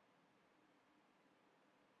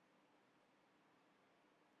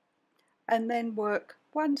 And then work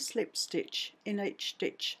 1 slip stitch in each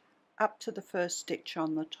stitch up to the first stitch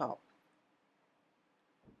on the top.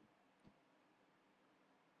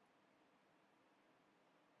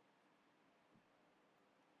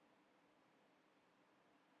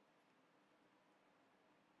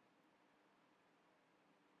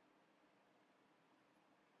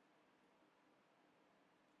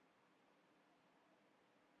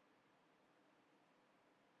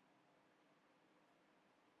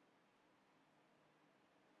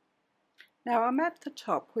 Now I'm at the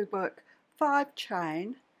top. We work 5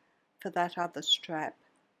 chain for that other strap.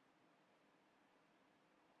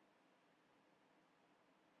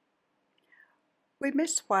 We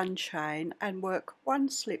miss 1 chain and work 1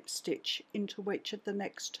 slip stitch into each of the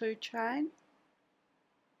next 2 chain.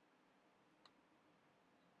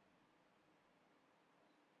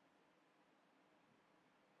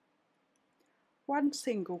 One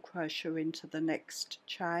single crochet into the next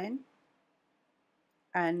chain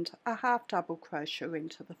and a half double crochet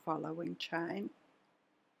into the following chain,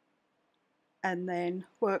 and then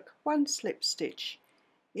work 1 slip stitch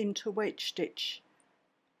into each stitch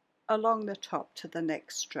along the top to the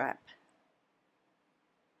next strap.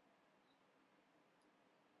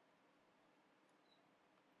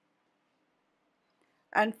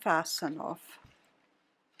 And fasten off.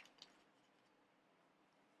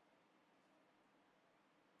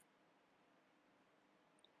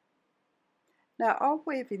 Now I'll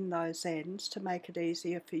weave in those ends to make it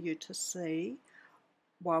easier for you to see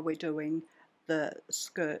while we're doing the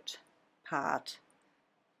skirt part.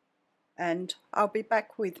 And I'll be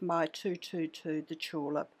back with my 222, the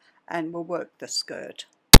tulip, and we'll work the skirt.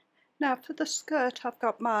 Now for the skirt I've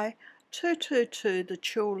got my 222, the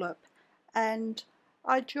tulip, and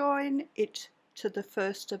I join it to the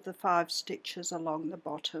first of the 5 stitches along the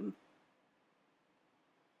bottom.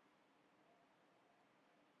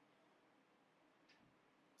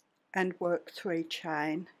 And work 3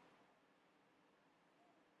 chain.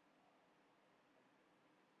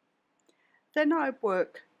 Then I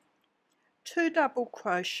work 2 double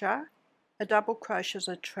crochet, a double crochet is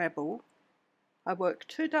a treble. I work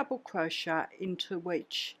 2 double crochet into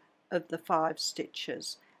each of the 5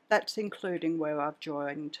 stitches. That's including where I've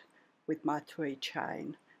joined with my 3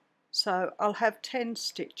 chain. So I'll have 10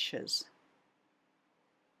 stitches.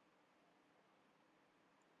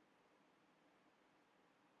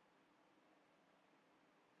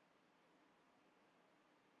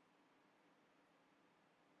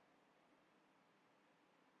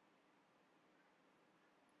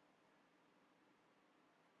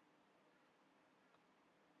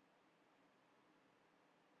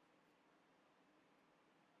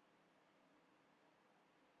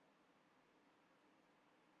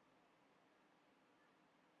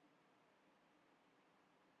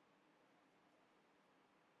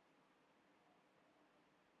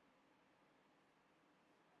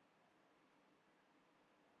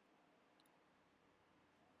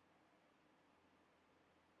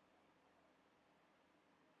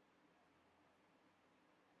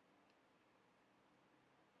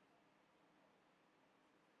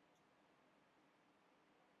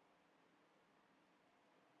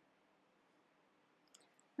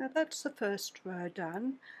 Now that's the first row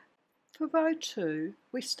done. For row 2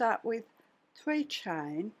 we start with 3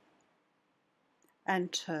 chain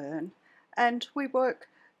and turn, and we work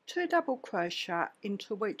 2 double crochet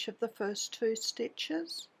into each of the first 2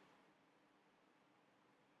 stitches.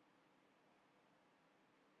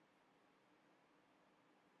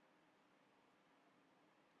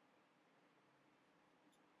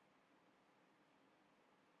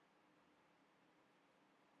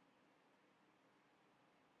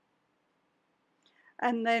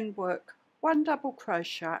 And then work 1 double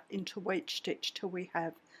crochet into each stitch till we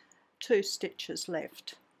have 2 stitches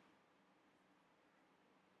left.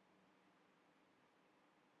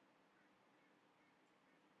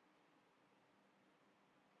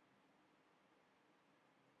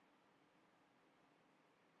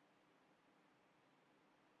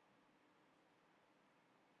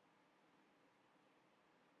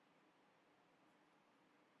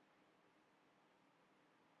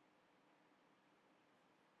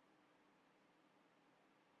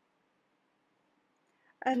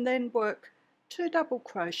 And then work 2 double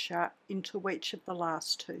crochet into each of the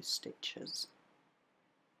last 2 stitches.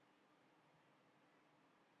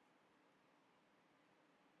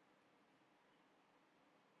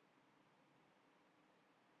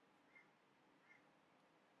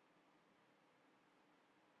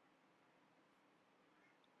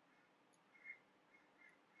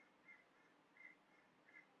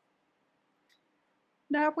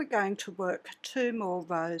 Now we're going to work 2 more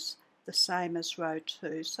rows the same as row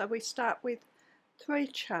 2. So we start with 3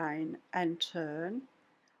 chain and turn.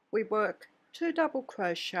 We work 2 double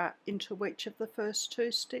crochet into each of the first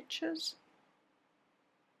 2 stitches.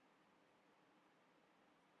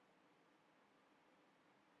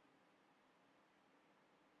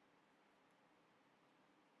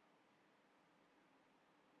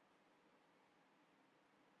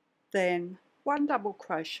 Then 1 double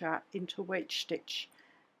crochet into each stitch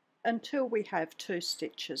until we have 2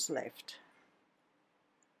 stitches left.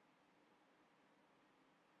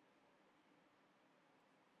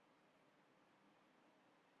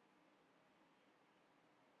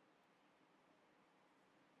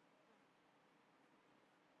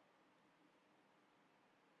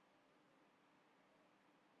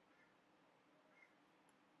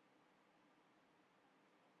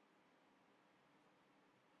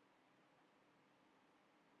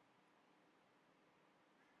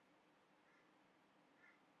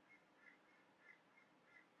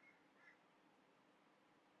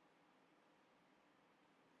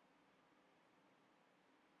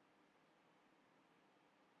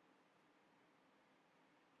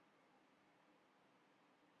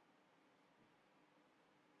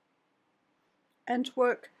 and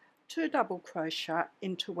work 2 double crochet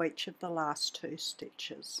into each of the last 2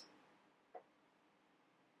 stitches.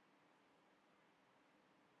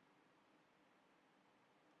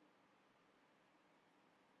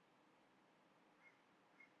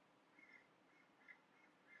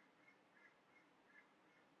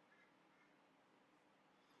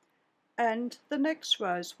 And the next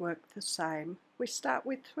rows work the same. We start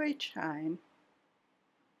with 3 chain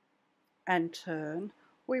and turn.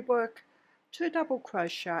 We work 2 double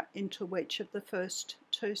crochet into each of the first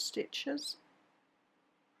 2 stitches,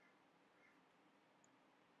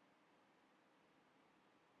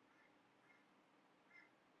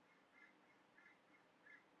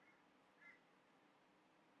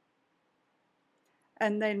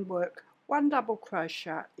 and then work 1 double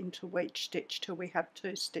crochet into each stitch till we have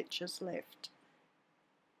 2 stitches left.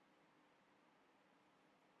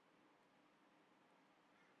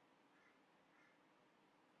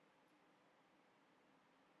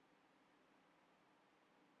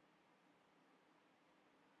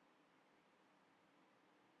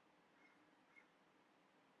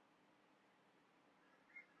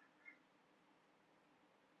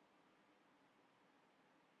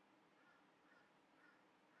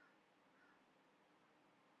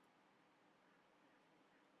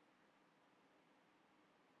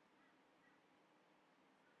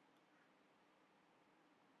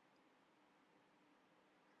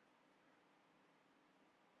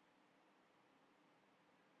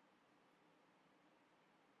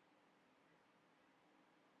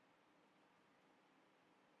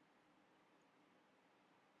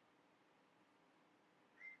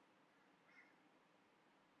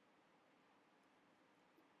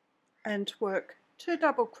 And work 2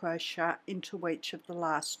 double crochet into each of the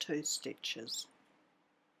last 2 stitches.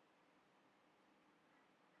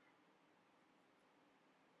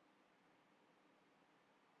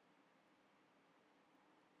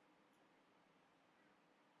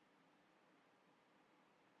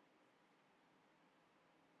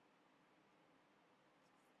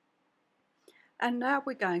 And now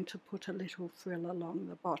we're going to put a little frill along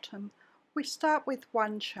the bottom. We start with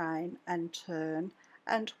 1 chain and turn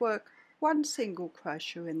and work 1 single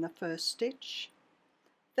crochet in the first stitch,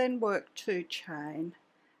 then work 2 chain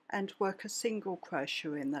and work a single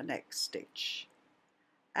crochet in the next stitch,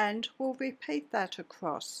 and we'll repeat that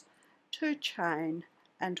across 2 chain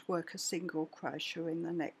and work a single crochet in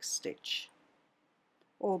the next stitch,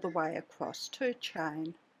 all the way across 2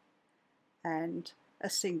 chain and a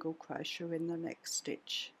single crochet in the next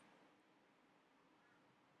stitch.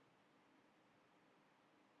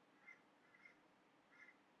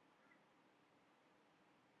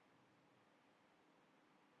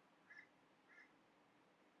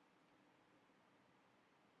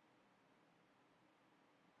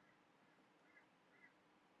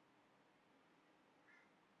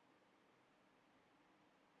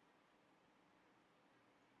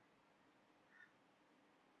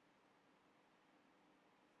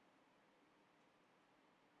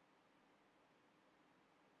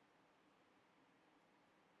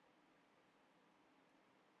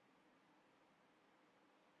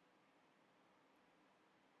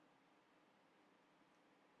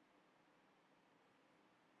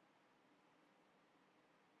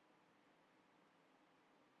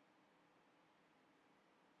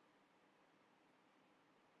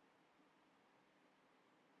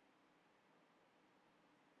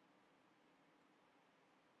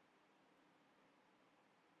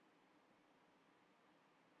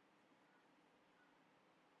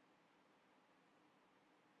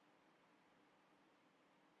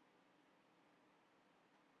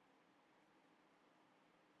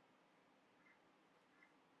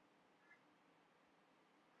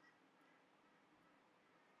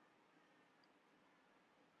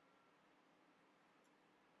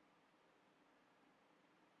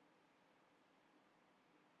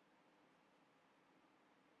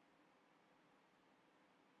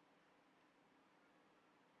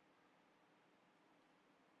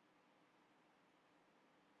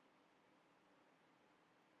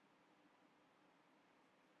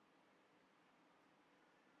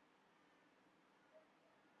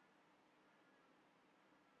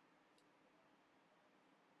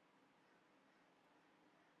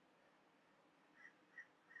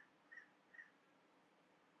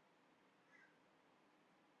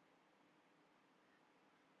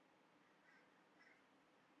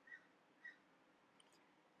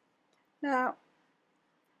 Now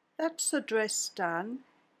that's the dress done.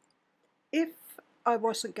 If I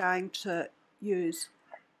wasn't going to use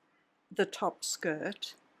the top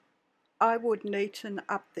skirt, I would neaten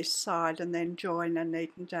up this side and then join and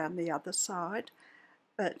neaten down the other side,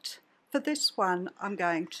 but For this one I'm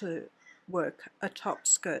going to work a top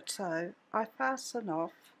skirt, so I fasten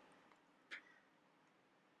off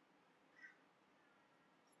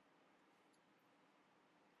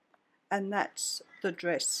and that's the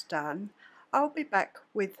dress done. I'll be back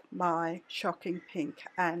with my shocking pink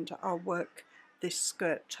and I'll work this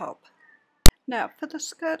skirt top. Now for the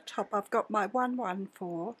skirt top I've got my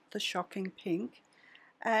 114, the shocking pink,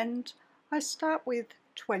 and I start with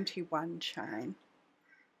 21 chain.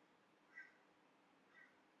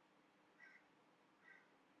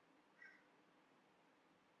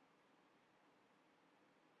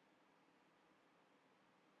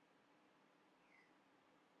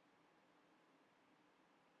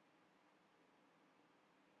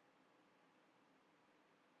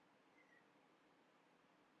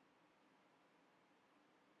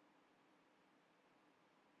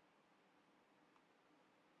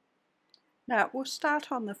 Now we'll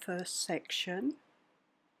start on the first section.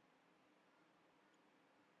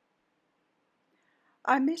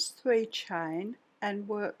 I miss 3 chain and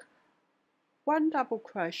work 1 double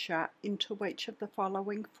crochet into each of the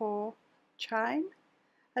following 4 chain.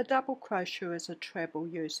 A double crochet is a treble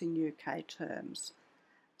using UK terms.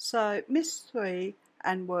 So miss 3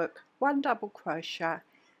 and work 1 double crochet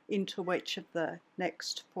into each of the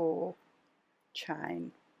next 4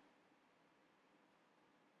 chain.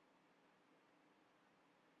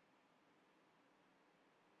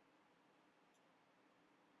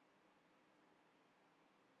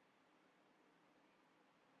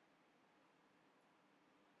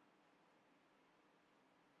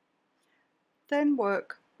 Then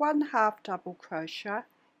work 1 half double crochet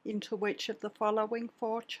into each of the following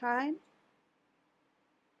 4 chain.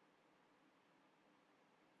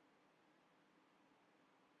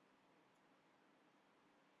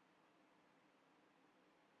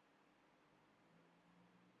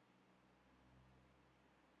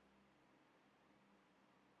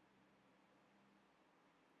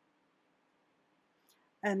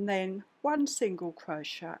 And then 1 single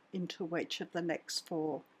crochet into each of the next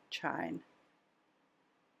 4 chain.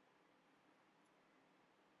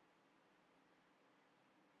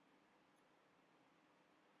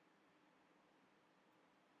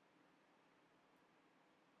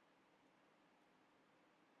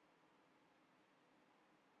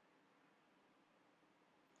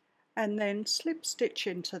 And then slip stitch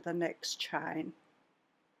into the next chain.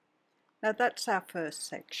 Now that's our first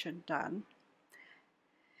section done.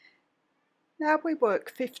 Now we work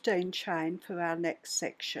 15 chain for our next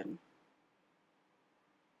section.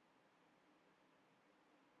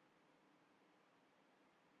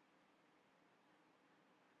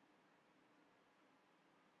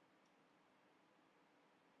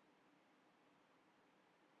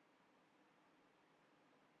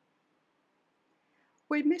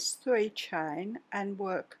 We miss 3 chain and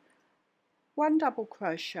work 1 double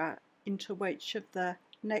crochet into each of the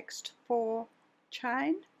next 4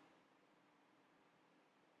 chain.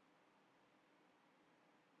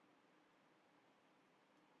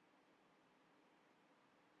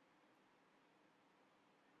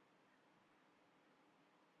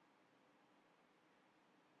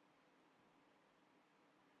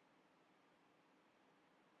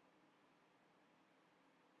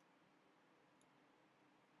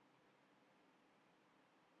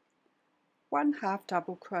 One half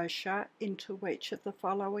double crochet into each of the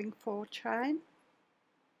following 4 chain.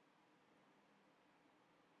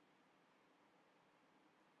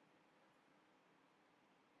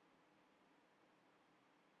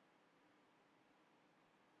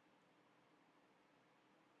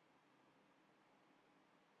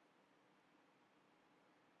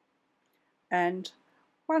 And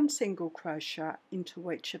 1 single crochet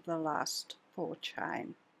into each of the last 4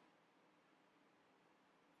 chain.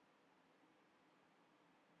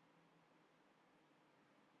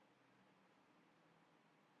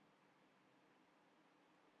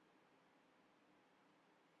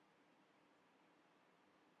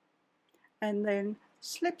 And then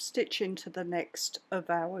slip stitch into the next of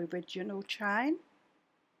our original chain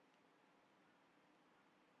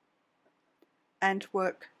and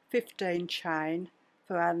work 15 chain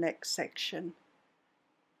for our next section.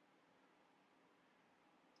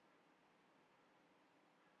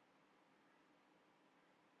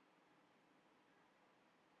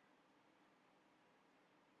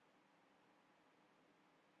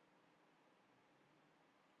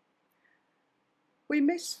 We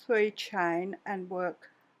miss 3 chain and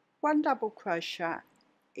work 1 double crochet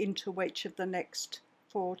into each of the next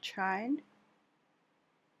 4 chain.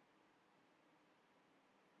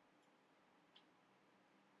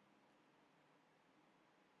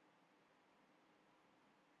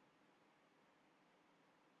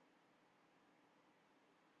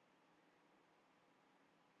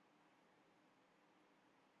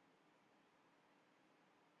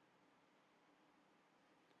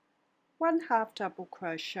 1 half double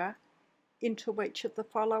crochet into each of the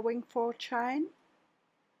following 4 chain,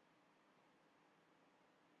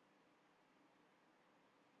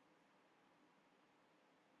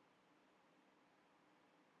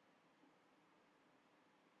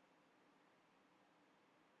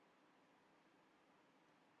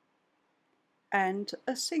 and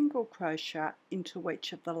a single crochet into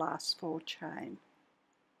each of the last 4 chain.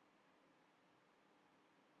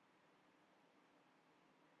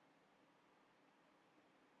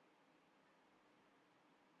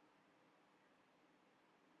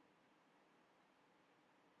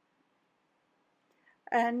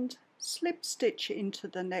 And slip stitch into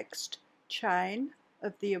the next chain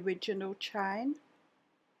of the original chain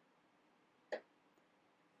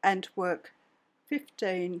and work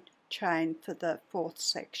 15 chain for the 4th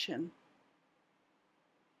section.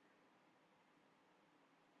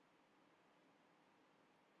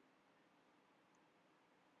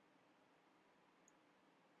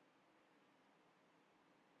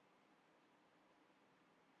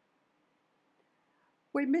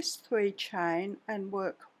 We miss 3 chain and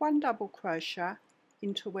work 1 double crochet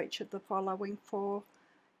into each of the following 4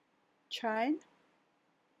 chain,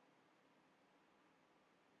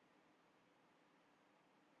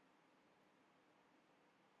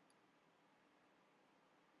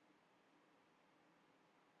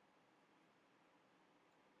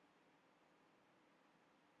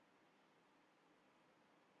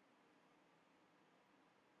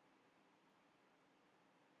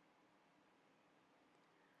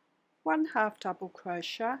 one half double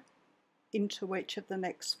crochet into each of the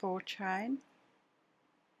next 4 chain,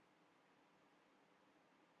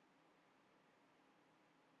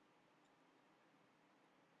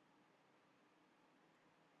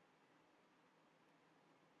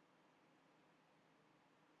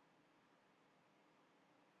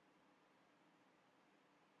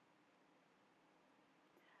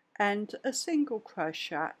 and a single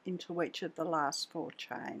crochet into each of the last 4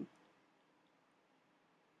 chain.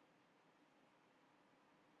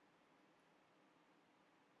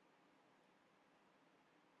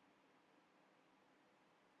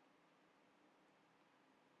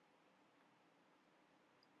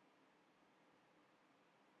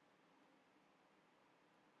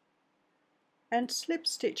 And slip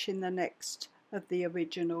stitch in the next of the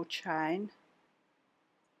original chain,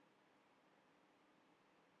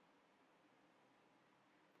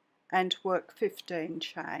 and work 15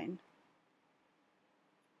 chain.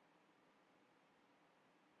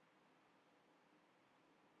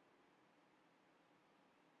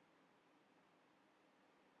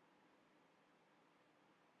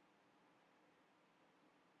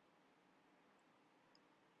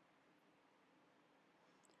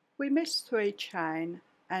 We miss 3 chain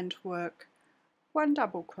and work 1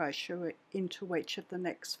 double crochet into each of the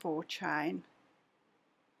next 4 chain,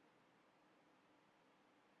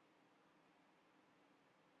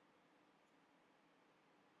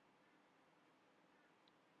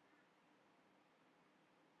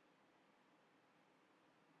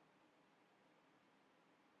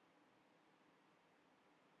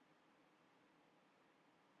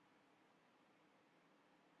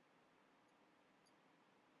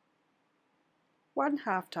 one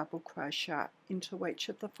half double crochet into each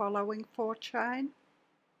of the following 4 chain,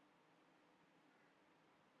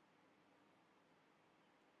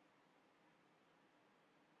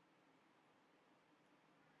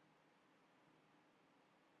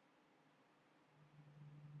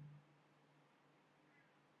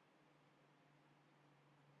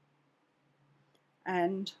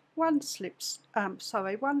 and one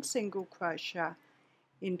single crochet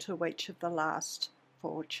into each of the last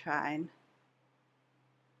 4 chain.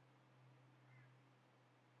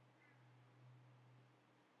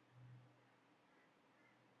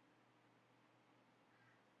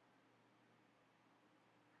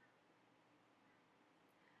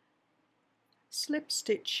 Slip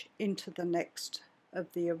stitch into the next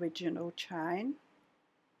of the original chain.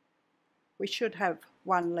 We should have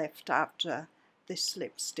 1 left after this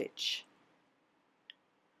slip stitch,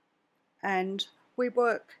 and we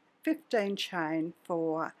work 15 chain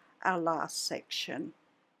for our last section.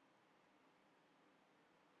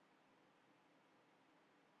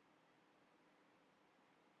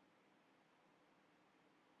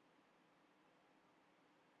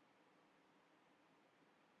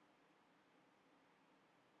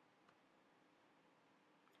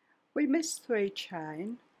 We miss 3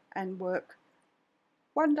 chain and work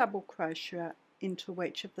 1 double crochet into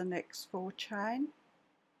each of the next 4 chain,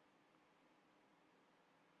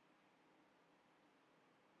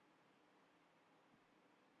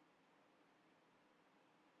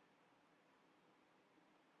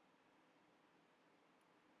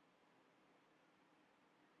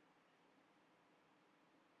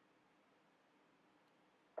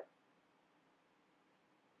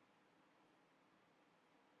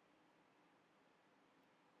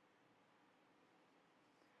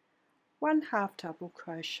 1 half double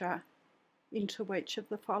crochet into each of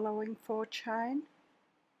the following 4 chain,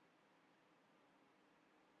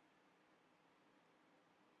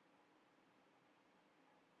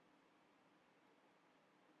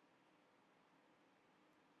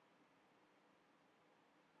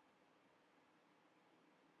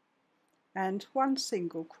 and 1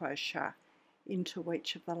 single crochet into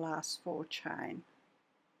each of the last 4 chain.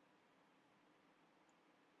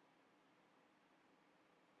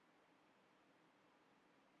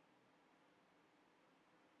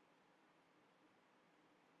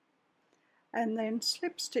 And then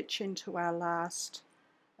slip stitch into our last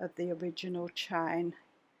of the original chain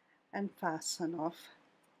and fasten off.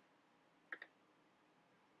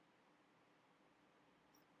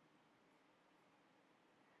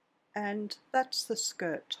 And that's the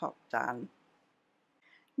skirt top done.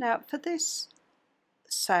 Now for this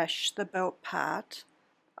sash, the belt part,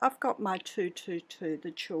 I've got my 222,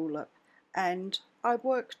 the Tulip, and I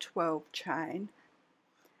work 12 chain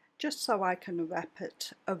just so I can wrap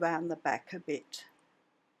it around the back a bit.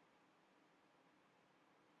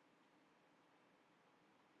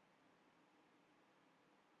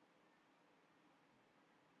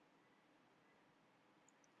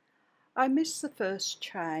 I miss the first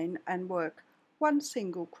chain and work 1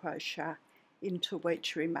 single crochet into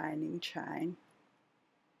each remaining chain.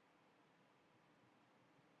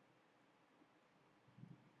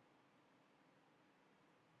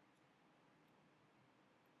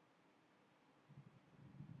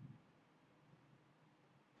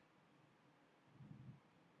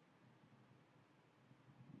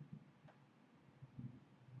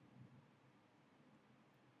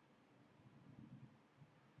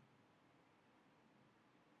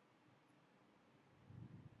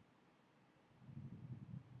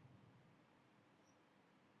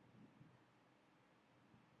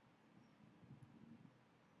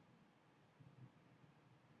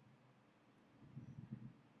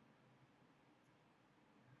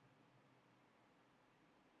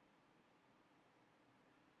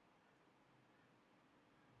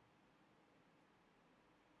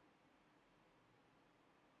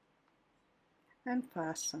 And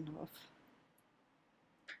fasten off.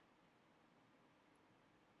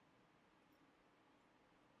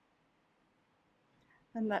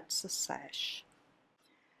 And that's the sash.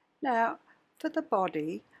 Now for the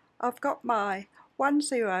body, I've got my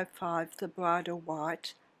 105, the Bridal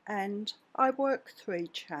White, and I work 3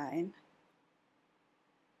 chain.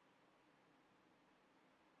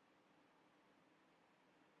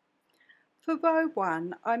 For row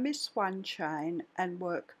 1, I miss 1 chain and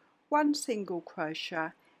work 1 single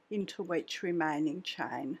crochet into each remaining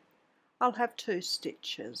chain. I'll have 2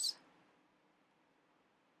 stitches.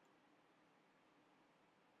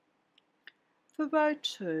 For row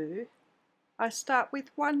 2, I start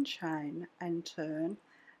with 1 chain and turn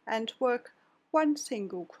and work 1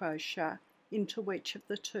 single crochet into each of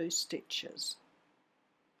the 2 stitches.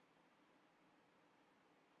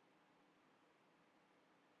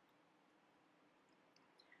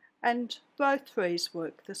 And row 3's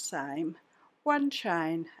work the same, 1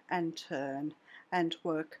 chain and turn and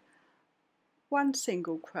work 1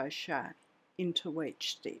 single crochet into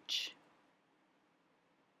each stitch.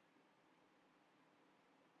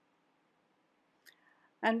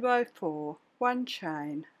 And row 4, 1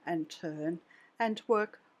 chain and turn and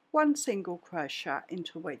work 1 single crochet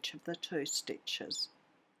into each of the 2 stitches.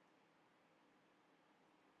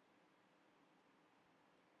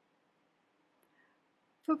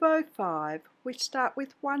 For row 5, we start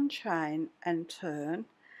with 1 chain and turn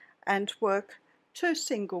and work 2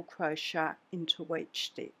 single crochet into each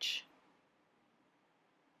stitch.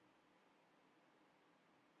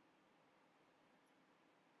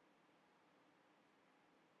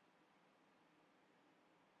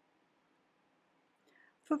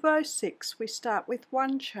 For row 6, we start with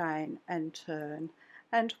 1 chain and turn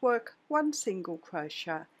and work 1 single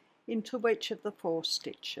crochet into each of the 4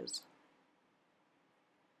 stitches.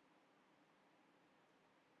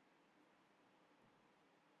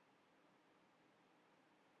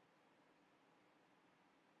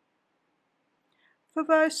 For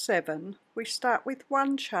row 7, we start with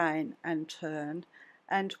 1 chain and turn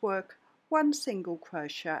and work 1 single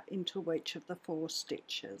crochet into each of the 4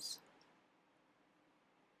 stitches.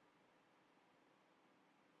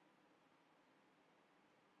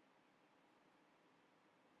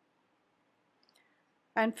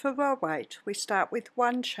 And for row 8, we start with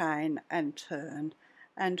 1 chain and turn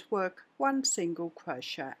and work 1 single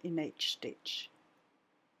crochet in each stitch.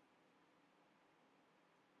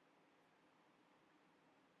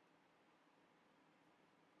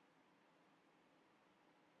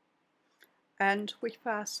 and we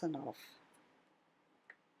fasten off.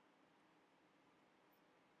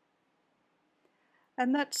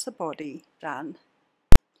 And that's the body done.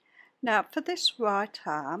 Now for this right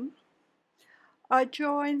arm, I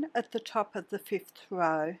join at the top of the 5th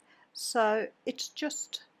row, so it's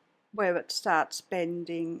just where it starts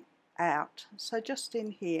bending out, so just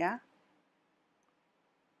in here.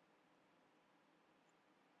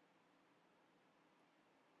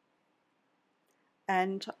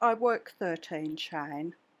 And I work 13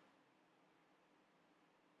 chain.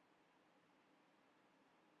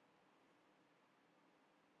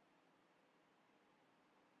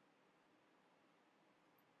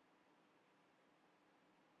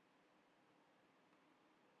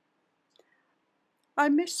 I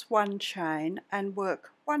miss one chain and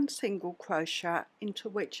work one single crochet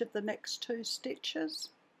into each of the next 2 stitches.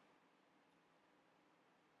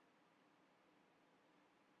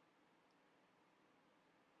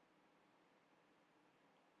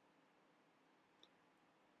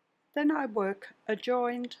 Then I work a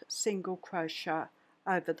joined single crochet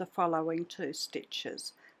over the following 2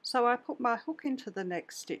 stitches. So I put my hook into the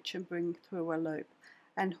next stitch and bring through a loop,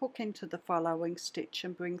 and hook into the following stitch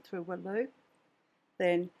and bring through a loop.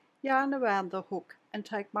 Then yarn around the hook and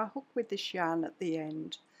take my hook with this yarn at the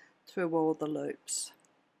end through all the loops.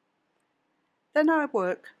 Then I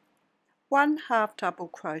work one half double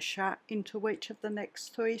crochet into each of the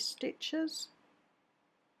next 3 stitches.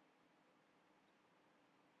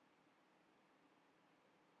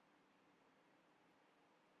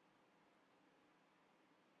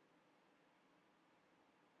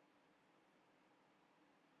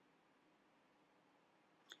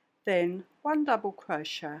 Then one double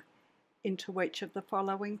crochet into each of the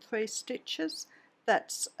following 3 stitches.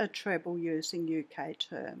 That's a treble using UK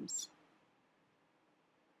terms.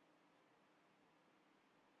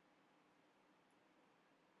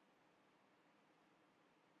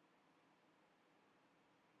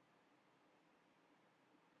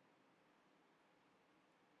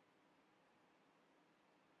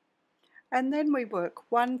 And then we work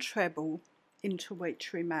one treble into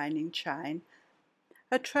each remaining chain.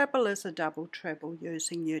 A treble is a double treble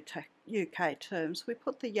using UK terms. We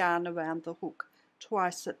put the yarn around the hook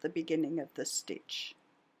twice at the beginning of the stitch.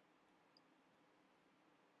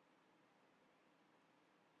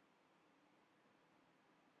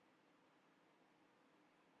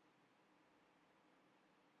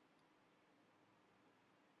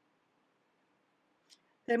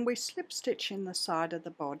 Then we slip stitch in the side of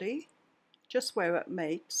the body, just where it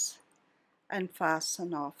meets, and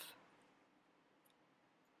fasten off.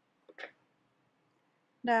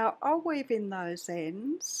 Now I'll weave in those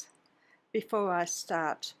ends before I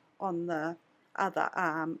start on the other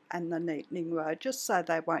arm and the neatening row, just so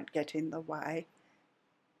they won't get in the way.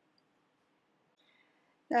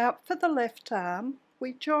 Now for the left arm,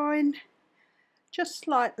 we join just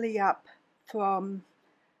slightly up from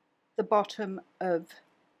the bottom of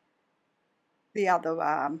the other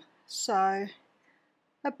arm, so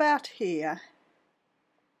about here.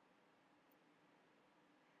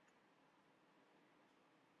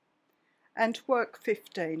 And work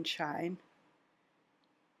 15 chain.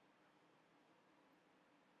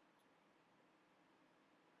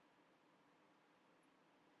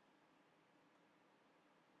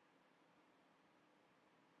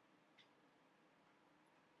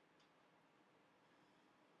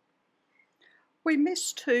 We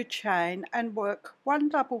miss 2 chain and work one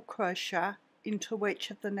double crochet into each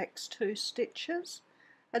of the next 2 stitches.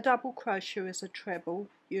 A double crochet is a treble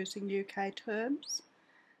using UK terms.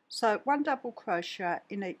 So one double crochet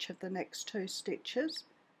in each of the next 2 stitches.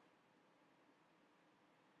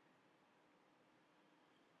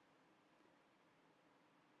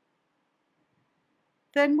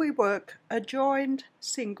 Then we work a joined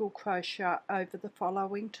single crochet over the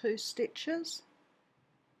following 2 stitches.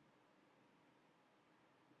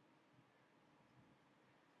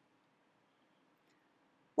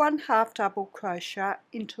 One half double crochet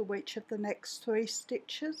into each of the next 3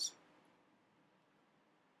 stitches.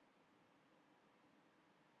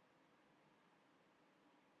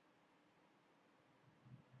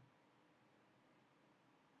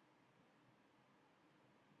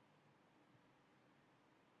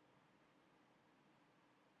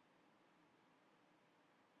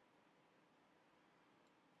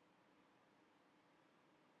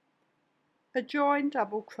 A joined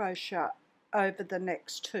double crochet over the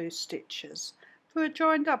next 2 stitches. For a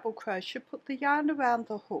joined double crochet, put the yarn around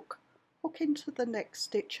the hook, hook into the next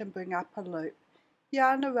stitch and bring up a loop,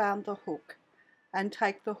 yarn around the hook and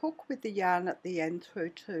take the hook with the yarn at the end through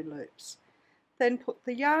 2 loops. Then put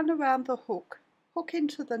the yarn around the hook, hook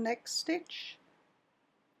into the next stitch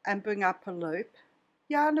and bring up a loop,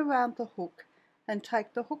 yarn around the hook and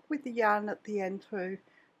take the hook with the yarn at the end through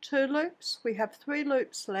 2 loops. We have 3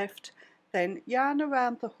 loops left, then yarn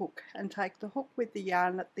around the hook and take the hook with the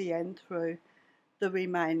yarn at the end through the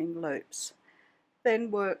remaining loops.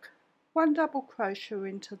 Then work 1 double crochet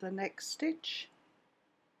into the next stitch.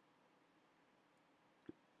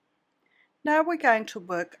 Now we're going to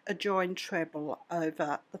work a joined treble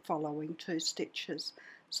over the following 2 stitches.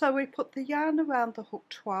 So we put the yarn around the hook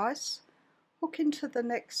twice, hook into the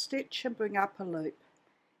next stitch and bring up a loop.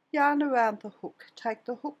 Yarn around the hook, take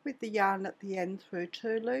the hook with the yarn at the end through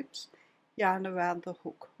 2 loops, yarn around the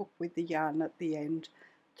hook, hook with the yarn at the end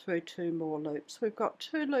through 2 more loops. We've got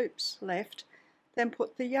 2 loops left, then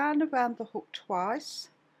put the yarn around the hook twice,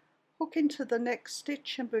 hook into the next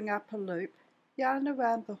stitch and bring up a loop, yarn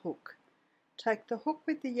around the hook. Take the hook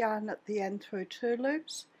with the yarn at the end through 2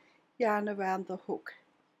 loops, yarn around the hook,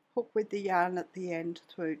 hook with the yarn at the end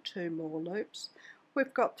through 2 more loops.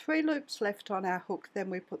 We've got 3 loops left on our hook, then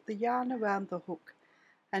we put the yarn around the hook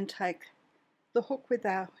and take the hook with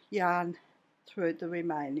our yarn through the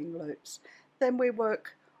remaining loops. Then we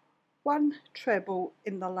work 1 treble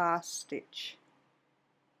in the last stitch.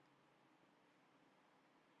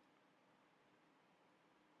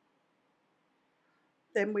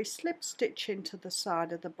 Then we slip stitch into the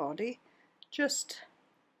side of the body, just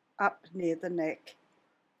up near the neck.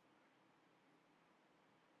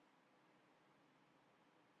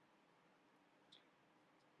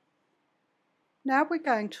 Now we're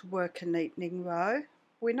going to work a neatening row.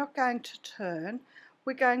 We're not going to turn,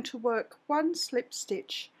 we're going to work 1 slip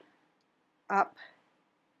stitch up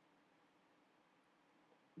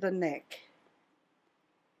the neck.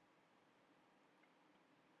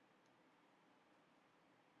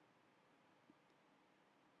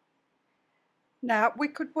 Now we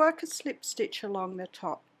could work a slip stitch along the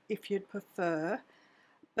top if you'd prefer,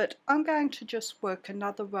 but I'm going to just work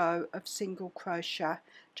another row of single crochet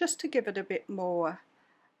just to give it a bit more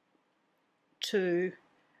to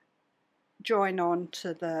join on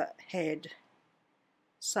to the head.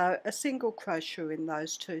 So a single crochet in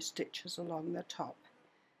those 2 stitches along the top.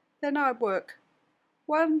 Then I work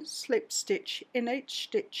 1 slip stitch in each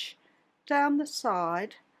stitch down the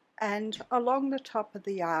side and along the top of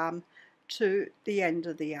the arm to the end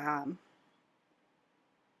of the arm.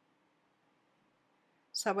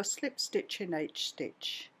 So a slip stitch in each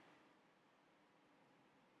stitch.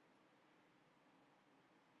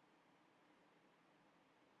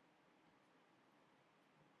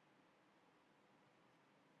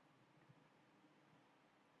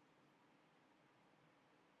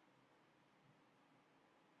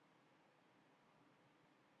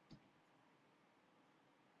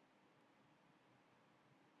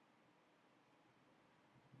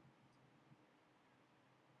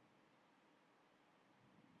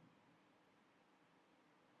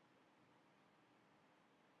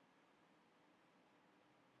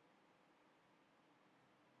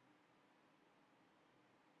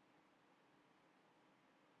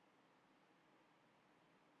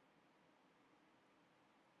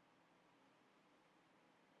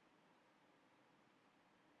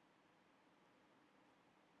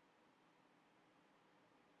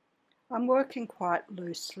 I'm working quite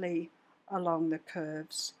loosely along the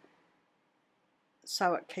curves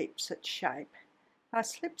so it keeps its shape. I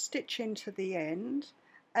slip stitch into the end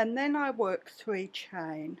and then I work 3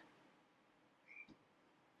 chain.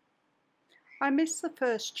 I miss the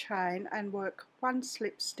first chain and work 1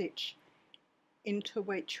 slip stitch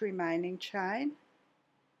into each remaining chain.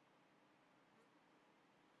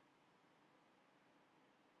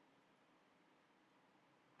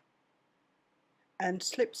 And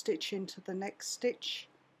slip stitch into the next stitch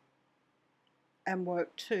and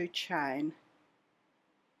work 2 chain.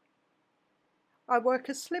 I work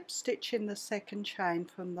a slip stitch in the second chain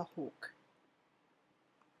from the hook,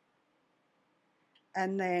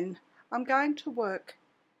 and then I'm going to work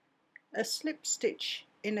a slip stitch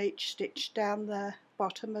in each stitch down the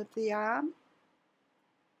bottom of the arm,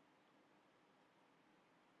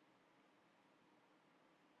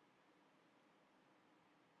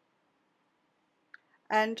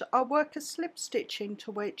 and I'll work a slip stitch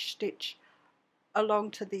into each stitch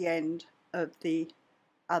along to the end of the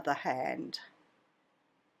other hand.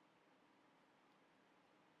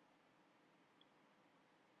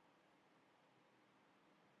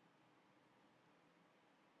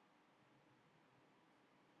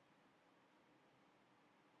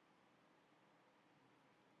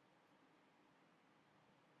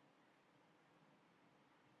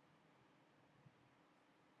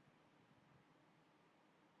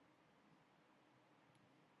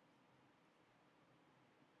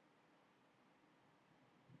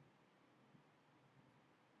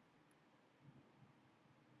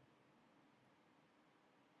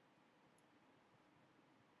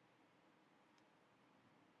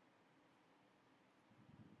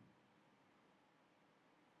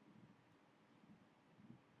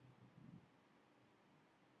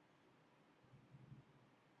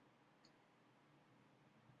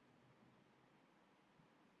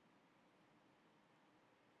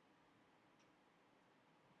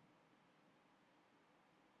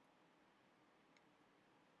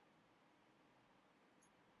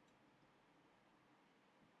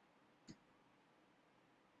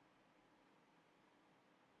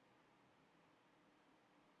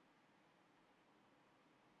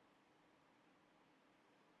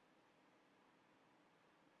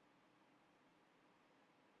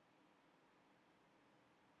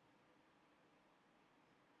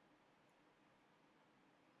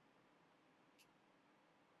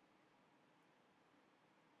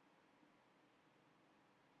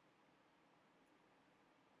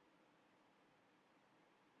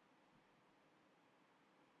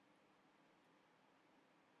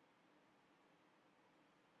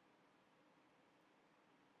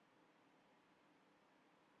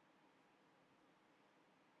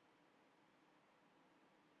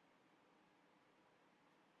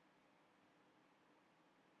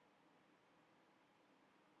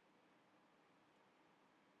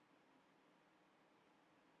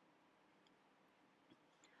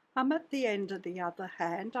 I'm at the end of the other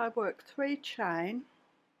hand. I work 3 chain.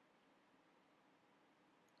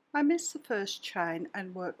 I miss the first chain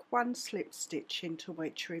and work 1 slip stitch into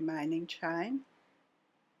each remaining chain.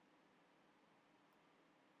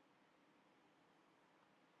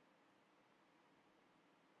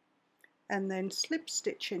 And then slip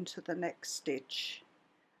stitch into the next stitch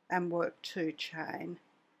and work 2 chain.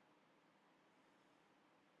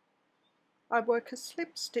 I work a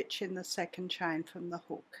slip stitch in the second chain from the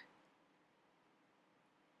hook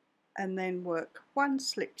and then work 1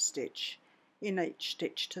 slip stitch in each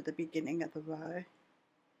stitch to the beginning of the row.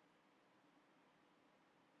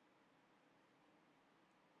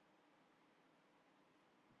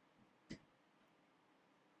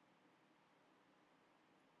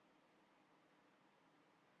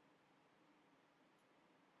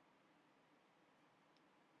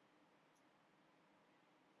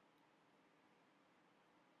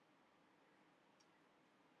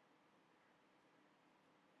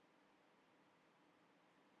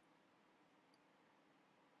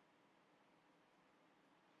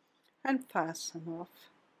 And fasten off.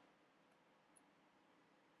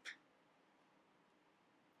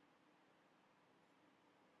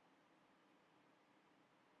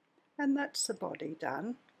 And that's the body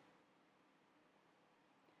done.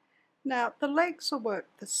 Now the legs will work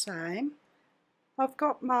the same. I've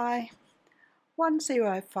got my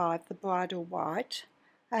 105, the Bridal White,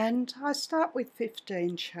 and I start with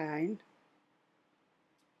 15 chain.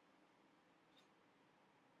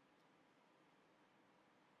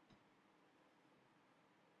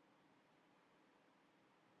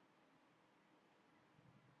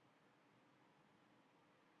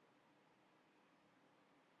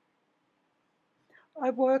 I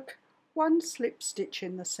work 1 slip stitch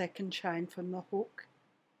in the second chain from the hook,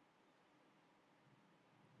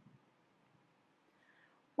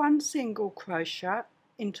 1 single crochet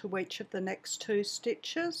into each of the next 2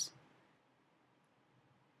 stitches,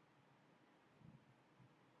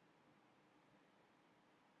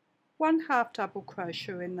 1 half double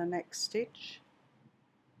crochet in the next stitch,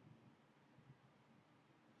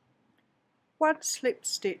 1 slip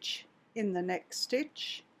stitch in the next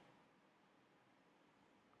stitch,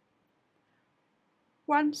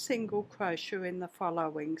 1 single crochet in the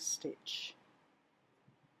following stitch,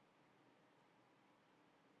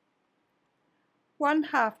 1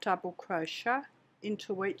 half double crochet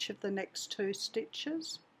into each of the next 2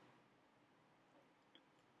 stitches,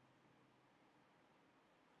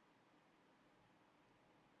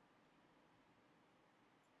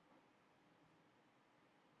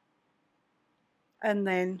 and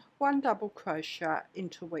then 1 double crochet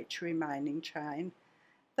into each remaining chain.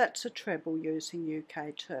 That's a treble using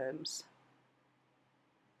UK terms.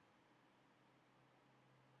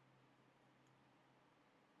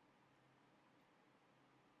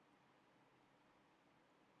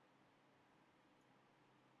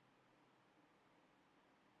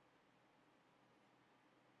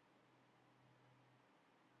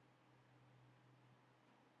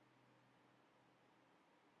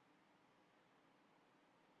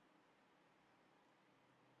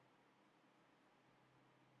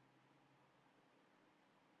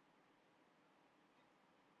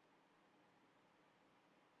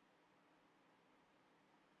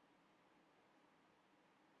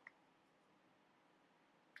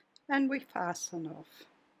 And we fasten off.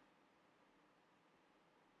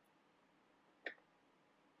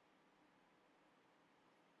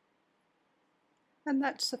 And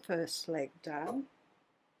that's the first leg done.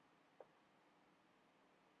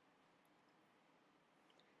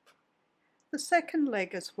 The second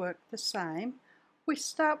leg is worked the same. We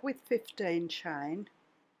start with 15 chain.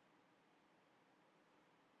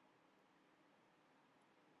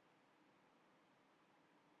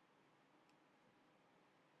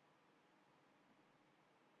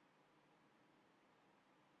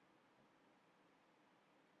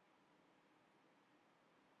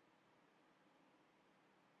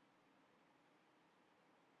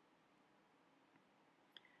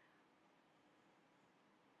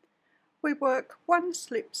 We work 1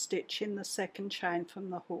 slip stitch in the second chain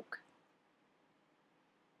from the hook,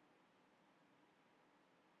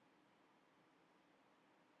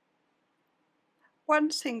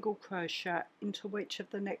 1 single crochet into each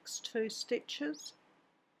of the next 2 stitches,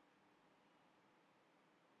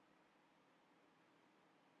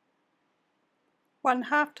 1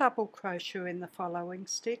 half double crochet in the following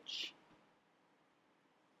stitch,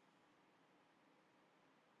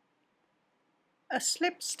 a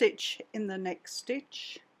slip stitch in the next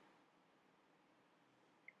stitch,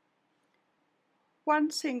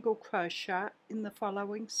 1 single crochet in the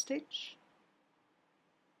following stitch,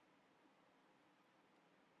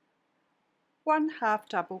 1 half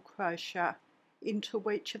double crochet into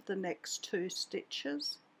each of the next 2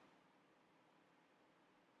 stitches,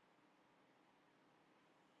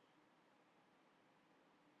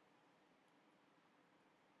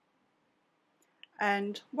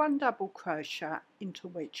 and 1 double crochet into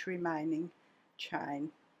each remaining chain.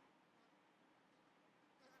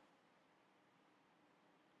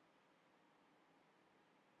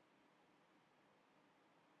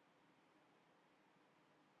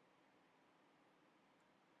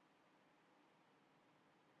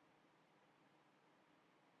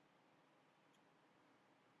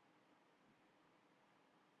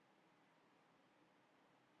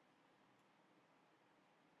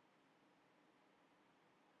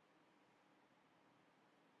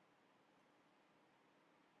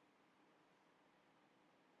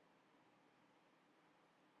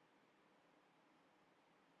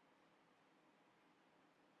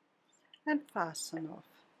 And fasten off.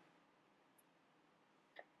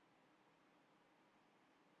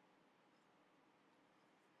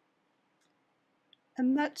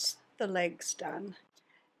 And that's the legs done.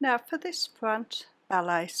 Now for this front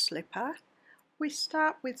ballet slipper, we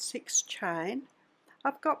start with 6 chain.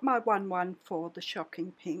 I've got my 114, the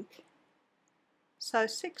shocking pink. So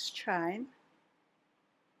 6 chain,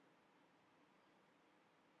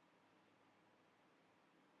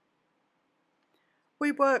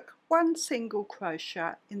 we work 1 single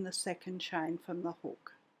crochet in the second chain from the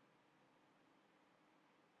hook.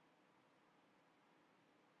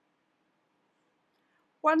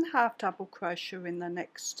 One half double crochet in the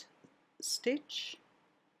next stitch,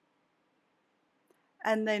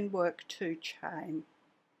 and then work 2 chain.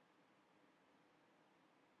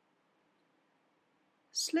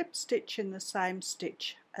 Slip stitch in the same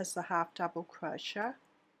stitch as the half double crochet,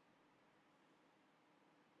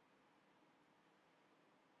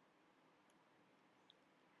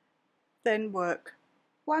 then work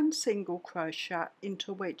 1 single crochet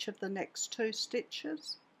into each of the next 2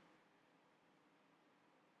 stitches,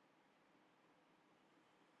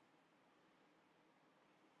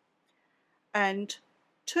 and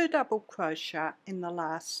 2 double crochet in the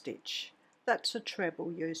last stitch. That's a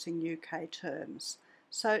treble using UK terms.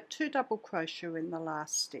 So 2 double crochet in the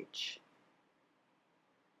last stitch.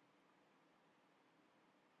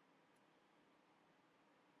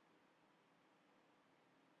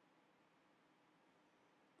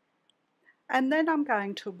 And then I'm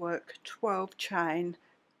going to work 12 chain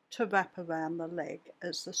to wrap around the leg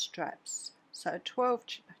as the straps. So 12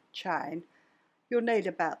 chain, you'll need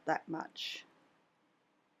about that much.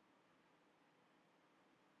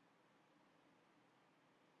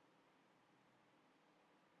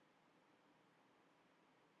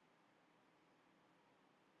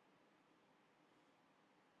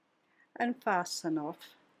 And fasten off.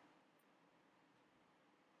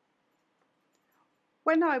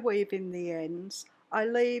 When I weave in the ends, I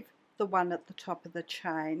leave the one at the top of the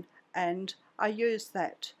chain and I use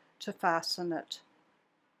that to fasten it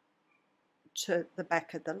to the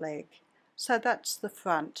back of the leg. So that's the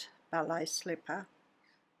front ballet slipper.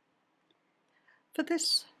 For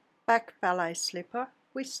this back ballet slipper,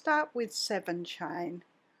 we start with 7 chain.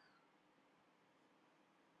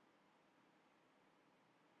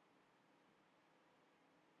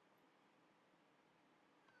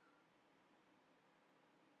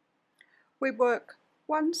 We work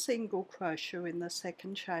 1 single crochet in the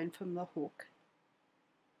second chain from the hook,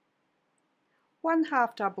 1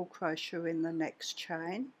 half double crochet in the next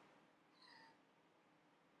chain,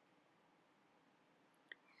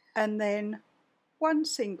 and then 1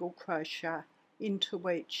 single crochet into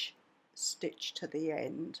each stitch to the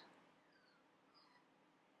end.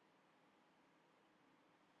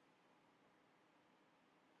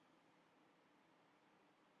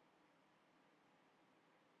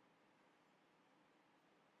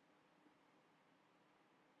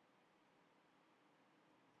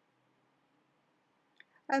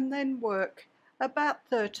 And then work about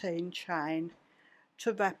 13 chain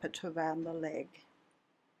to wrap it around the leg.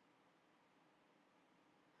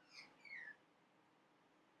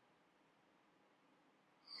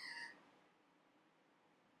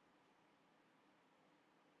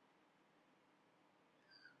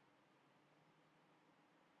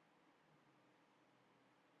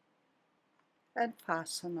 And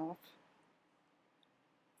fasten off.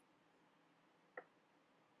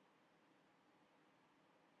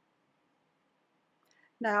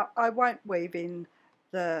 Now I won't weave in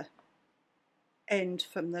the end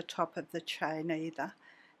from the top of the chain either.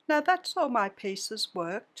 Now that's all my pieces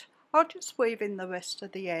worked. I'll just weave in the rest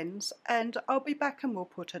of the ends and I'll be back and we'll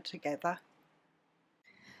put it together.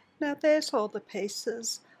 Now there's all the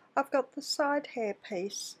pieces. I've got the side hair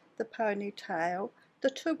piece, the ponytail, the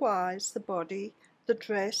two eyes, the body, the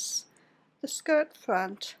dress, the skirt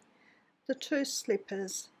front, the two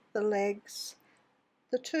slippers, the legs,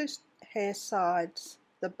 the two hair sides,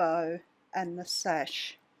 the bow and the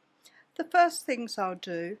sash. The first things I'll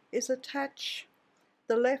do is attach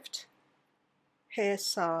the left hair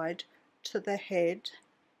side to the head.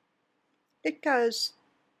 It goes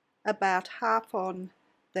about half on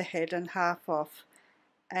the head and half off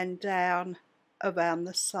and down around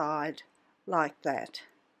the side like that.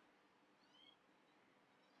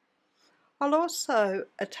 I'll also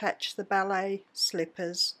attach the ballet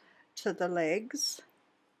slippers to the legs.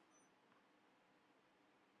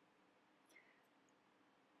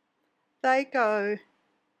 They go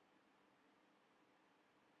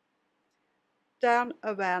down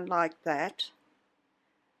around like that.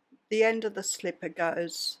 The end of the slipper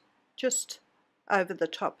goes just over the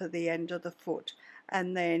top of the end of the foot,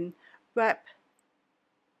 and then wrap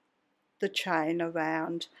the chain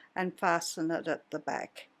around and fasten it at the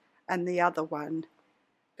back, and the other one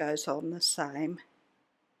goes on the same.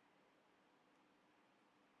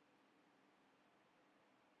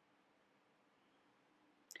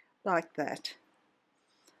 Like that.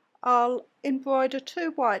 I'll embroider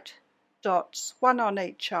two white dots, one on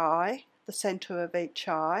each eye, the centre of each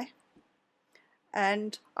eye,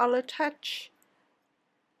 and I'll attach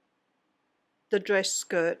the dress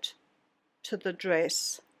skirt to the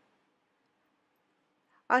dress.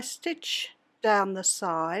 I stitch down the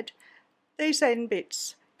side. These end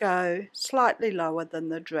bits go slightly lower than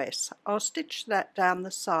the dress. I'll stitch that down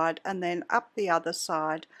the side and then up the other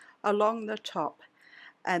side along the top,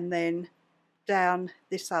 and then down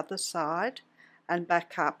this other side and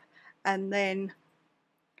back up, and then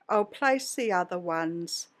I'll place the other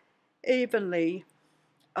ones evenly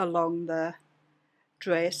along the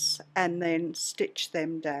dress and then stitch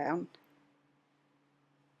them down.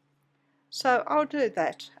 So I'll do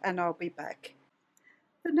that and I'll be back.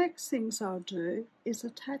 The next things I'll do is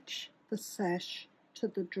attach the sash to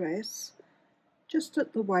the dress just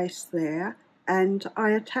at the waist there, and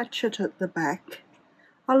I attach it at the back.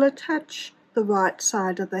 I'll attach the right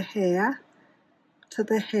side of the hair to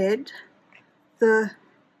the head. The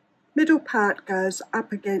middle part goes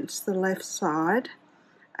up against the left side,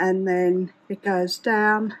 and then it goes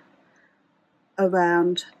down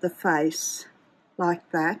around the face like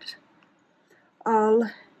that. I'll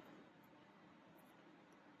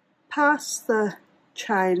pass the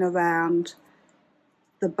chain around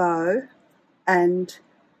the bow and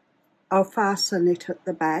I'll fasten it at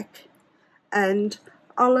the back, and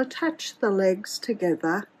I'll attach the legs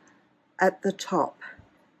together at the top.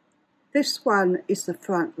 This one is the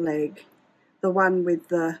front leg, the one with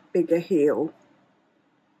the bigger heel.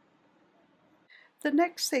 The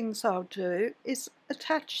next things I'll do is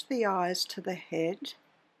attach the eyes to the head,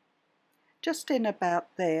 just in about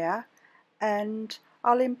there, and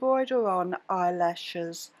I'll embroider on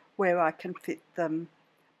eyelashes where I can fit them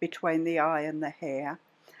between the eye and the hair,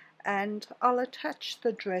 and I'll attach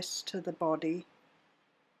the dress to the body,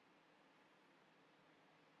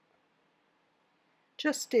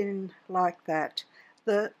 just in like that.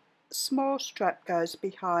 The small strap goes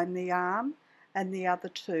behind the arm and the other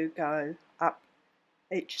two go up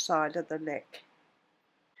each side of the neck.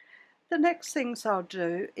 The next things I'll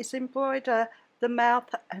do is embroider the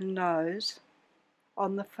mouth and nose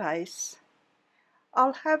on the face.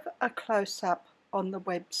 I'll have a close-up on the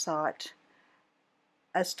website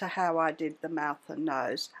as to how I did the mouth and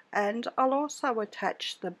nose, and I'll also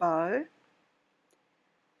attach the bow.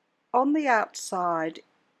 On the outside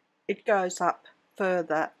it goes up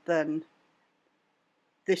further than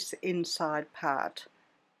this inside part.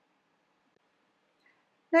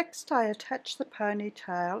 Next I attach the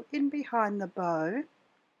ponytail in behind the bow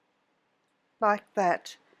like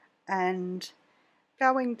that, and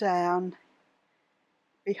going down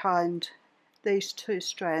behind these two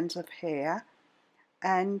strands of hair,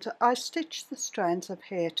 and I stitch the strands of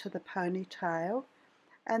hair to the ponytail,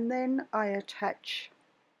 and then I attach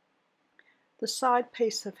the side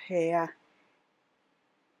piece of hair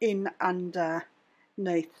in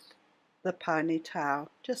underneath the ponytail,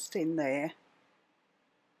 just in there.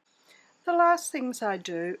 The last things I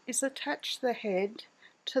do is attach the head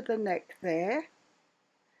to the neck there,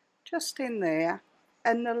 just in there,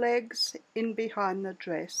 and the legs in behind the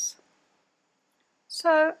dress.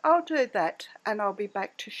 So I'll do that and I'll be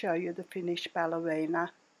back to show you the finished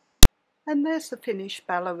ballerina. And there's the finished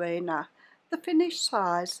ballerina. The finished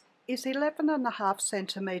size is 11.5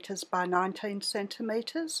 centimetres by 19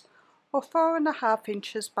 centimetres, or 4.5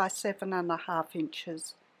 inches by 7.5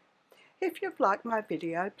 inches. If you've liked my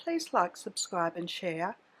video, please like, subscribe and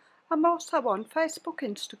share. I'm also on Facebook,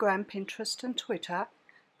 Instagram, Pinterest and Twitter.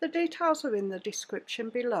 The details are in the description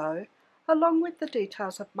below, along with the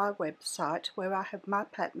details of my website where I have my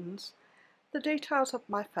patterns, the details of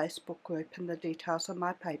my Facebook group and the details of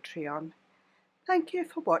my Patreon. Thank you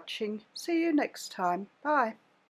for watching. See you next time. Bye.